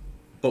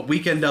 But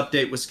Weekend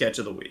Update was sketch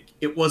of the week.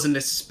 It was an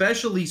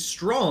especially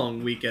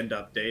strong Weekend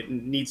Update,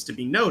 and needs to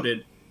be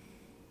noted.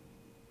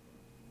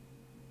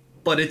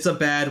 But it's a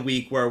bad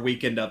week where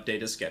Weekend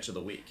Update is sketch of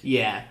the week.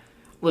 Yeah.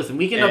 Listen,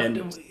 Weekend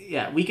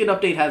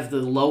Update has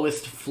the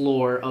lowest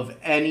floor of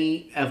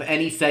any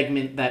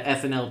segment that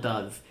SNL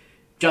does,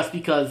 just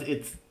because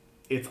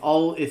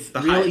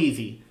real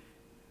easy.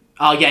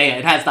 Oh yeah,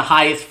 it has the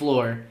highest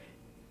floor.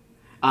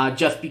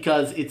 Just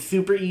because it's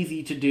super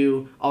easy to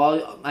do.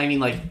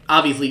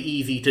 Obviously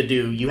easy to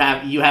do. You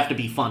have to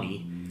be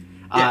funny.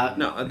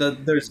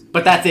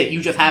 But that's it.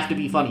 You just have to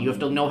be funny. You have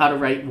to know how to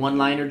write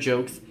one-liner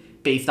jokes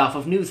based off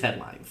of news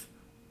headlines.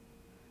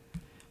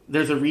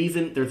 There's a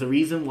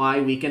reason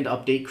why Weekend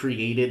Update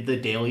created The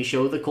Daily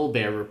Show, The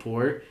Colbert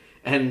Report,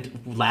 and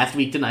Last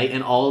Week Tonight,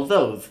 and all of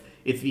those.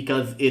 It's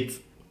because it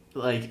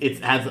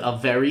has a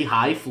very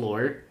high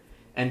floor,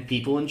 and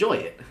people enjoy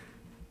it.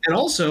 And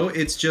also,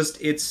 you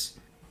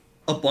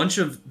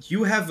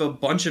have a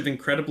bunch of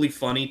incredibly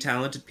funny,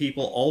 talented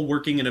people all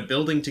working in a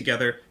building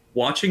together,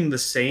 watching the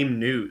same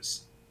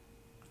news.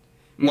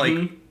 Mm-hmm.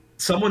 Like,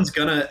 someone's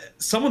gonna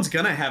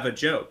have a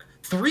joke.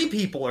 3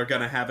 people are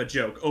gonna have a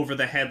joke over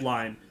the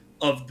headline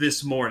of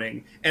this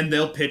morning, and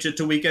they'll pitch it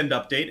to Weekend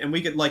Update, and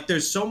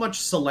there's so much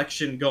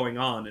selection going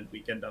on in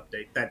Weekend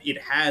Update that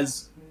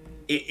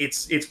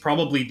it's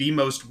probably the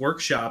most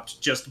workshopped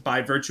just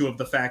by virtue of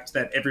the fact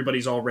that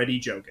everybody's already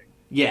joking.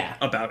 Yeah.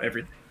 About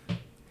everything.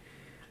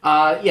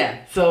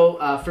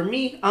 So for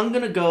me, I'm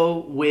gonna go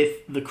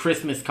with the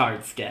Christmas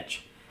card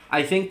sketch.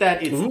 I think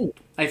that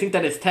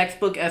it's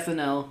textbook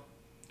SNL.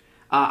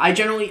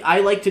 I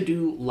like to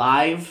do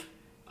live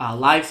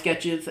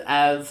sketches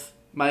as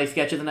my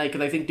sketch of the night,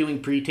 because I think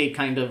doing pre-tape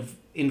kind of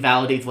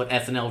invalidates what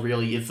SNL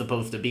really is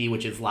supposed to be,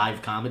 which is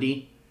live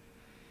comedy.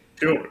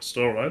 Sure, it's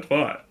alright,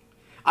 fine.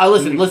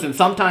 Listen,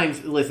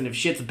 sometimes, if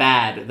shit's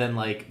bad, then,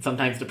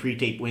 sometimes the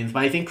pre-tape wins.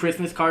 But I think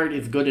Christmas Card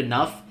is good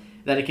enough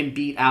that it can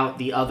beat out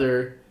the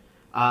other,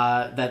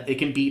 that it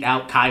can beat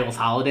out Kyle's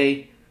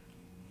Holiday.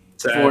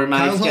 For my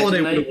Kyle's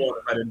Holiday would have won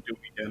if I didn't do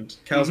Weekend.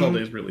 Kyle's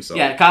Holiday is really solid.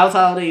 Yeah, Kyle's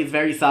Holiday is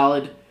very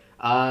solid.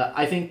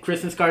 I think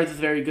Christmas Cards is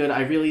very good.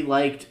 I really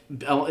liked,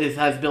 it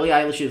has Billie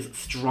Eilish's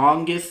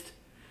strongest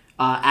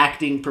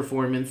acting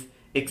performance.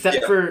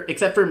 Except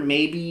for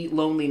maybe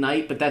Lonely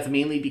Night, but that's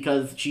mainly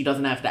because she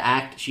doesn't have to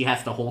act; she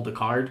has to hold a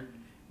card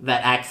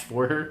that acts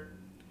for her.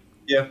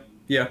 Yeah.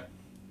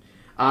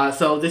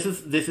 So this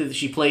is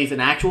she plays an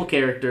actual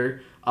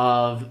character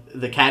of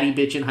the catty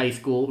bitch in high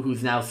school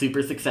who's now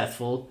super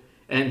successful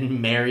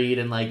and married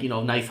and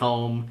nice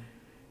home,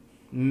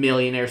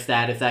 millionaire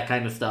status, that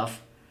kind of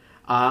stuff.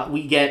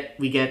 We get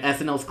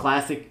SNL's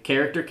classic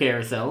character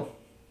carousel.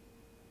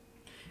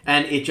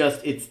 And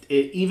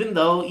even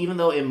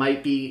though it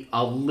might be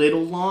a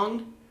little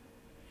long,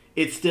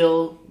 it's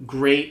still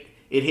great.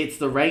 It hits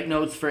the right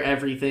notes for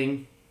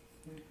everything.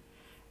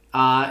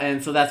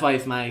 And so that's why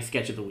it's my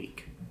sketch of the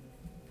week.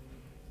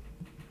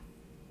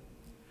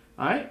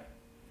 Alright.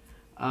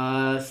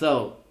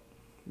 So,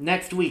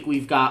 next week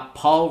we've got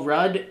Paul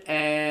Rudd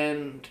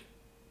and...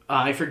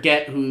 I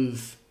forget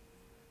who's...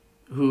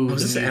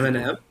 Is this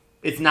Eminem?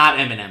 It's not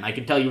Eminem. I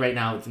can tell you right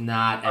now it's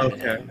not Eminem.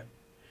 Okay.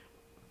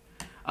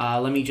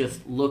 Let me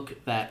just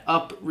look that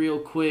up real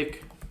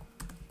quick.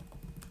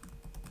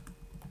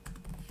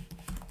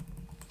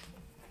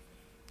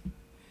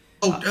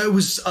 Oh, it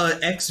was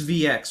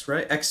XVX,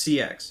 right?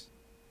 XCX.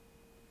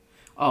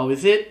 Oh,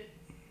 is it?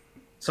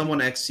 Someone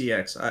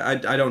XCX.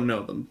 I don't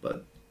know them,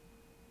 but...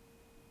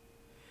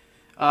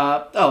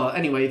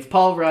 Anyway, it's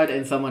Paul Rudd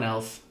and someone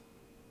else.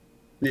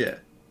 Yeah.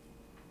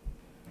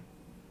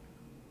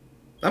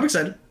 I'm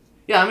excited.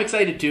 Yeah, I'm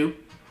excited too.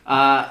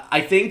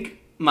 I think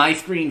my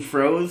screen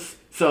froze,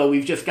 so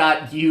we've just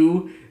got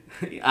you...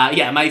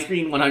 my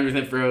screen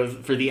 100% froze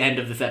for the end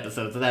of this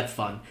episode, so that's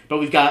fun. But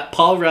we've got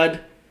Paul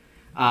Rudd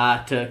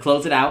to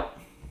close it out.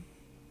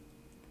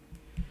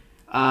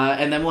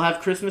 And then we'll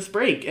have Christmas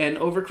break. And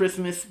over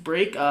Christmas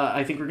break,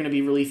 I think we're going to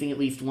be releasing at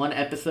least one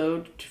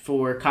episode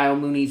for Kyle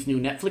Mooney's new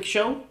Netflix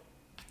show.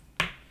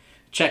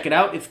 Check it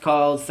out. It's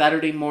called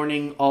Saturday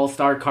Morning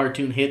All-Star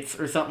Cartoon Hits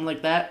or something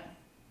like that.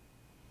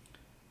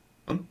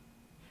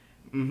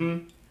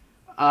 Mm-hmm.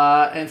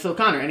 And so,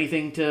 Connor,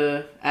 anything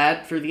to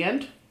add for the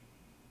end?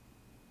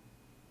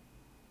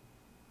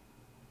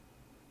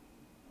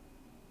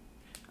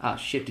 Oh,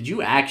 shit. Did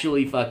you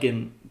actually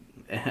fucking...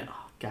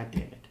 Oh, God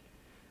damn it.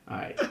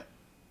 Alright.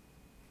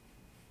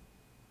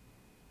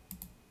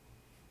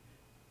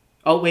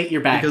 Oh, wait,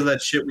 you're back. Because of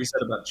that shit we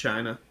said about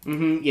China.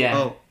 Mm-hmm, yeah.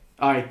 Oh.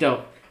 Alright,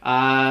 dope.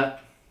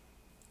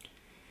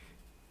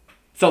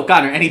 So,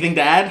 Connor, anything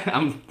to add?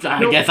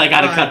 I guess I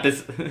gotta cut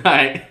this.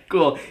 Alright,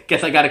 cool.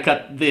 Guess I gotta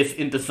cut this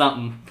into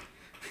something.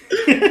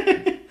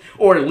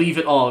 Or leave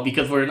it all,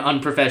 because we're an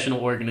unprofessional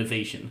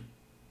organization.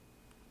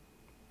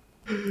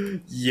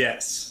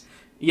 Yes.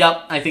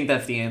 Yep, I think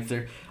that's the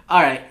answer.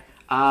 Alright,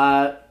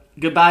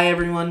 goodbye,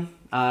 everyone.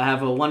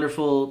 Have a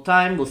wonderful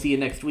time. We'll see you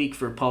next week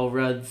for Paul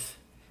Rudd's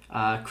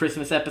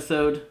Christmas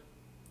episode.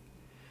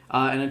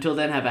 And until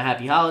then, have a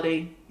happy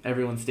holiday.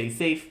 Everyone stay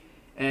safe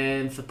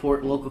and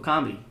support local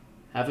comedy.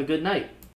 Have a good night.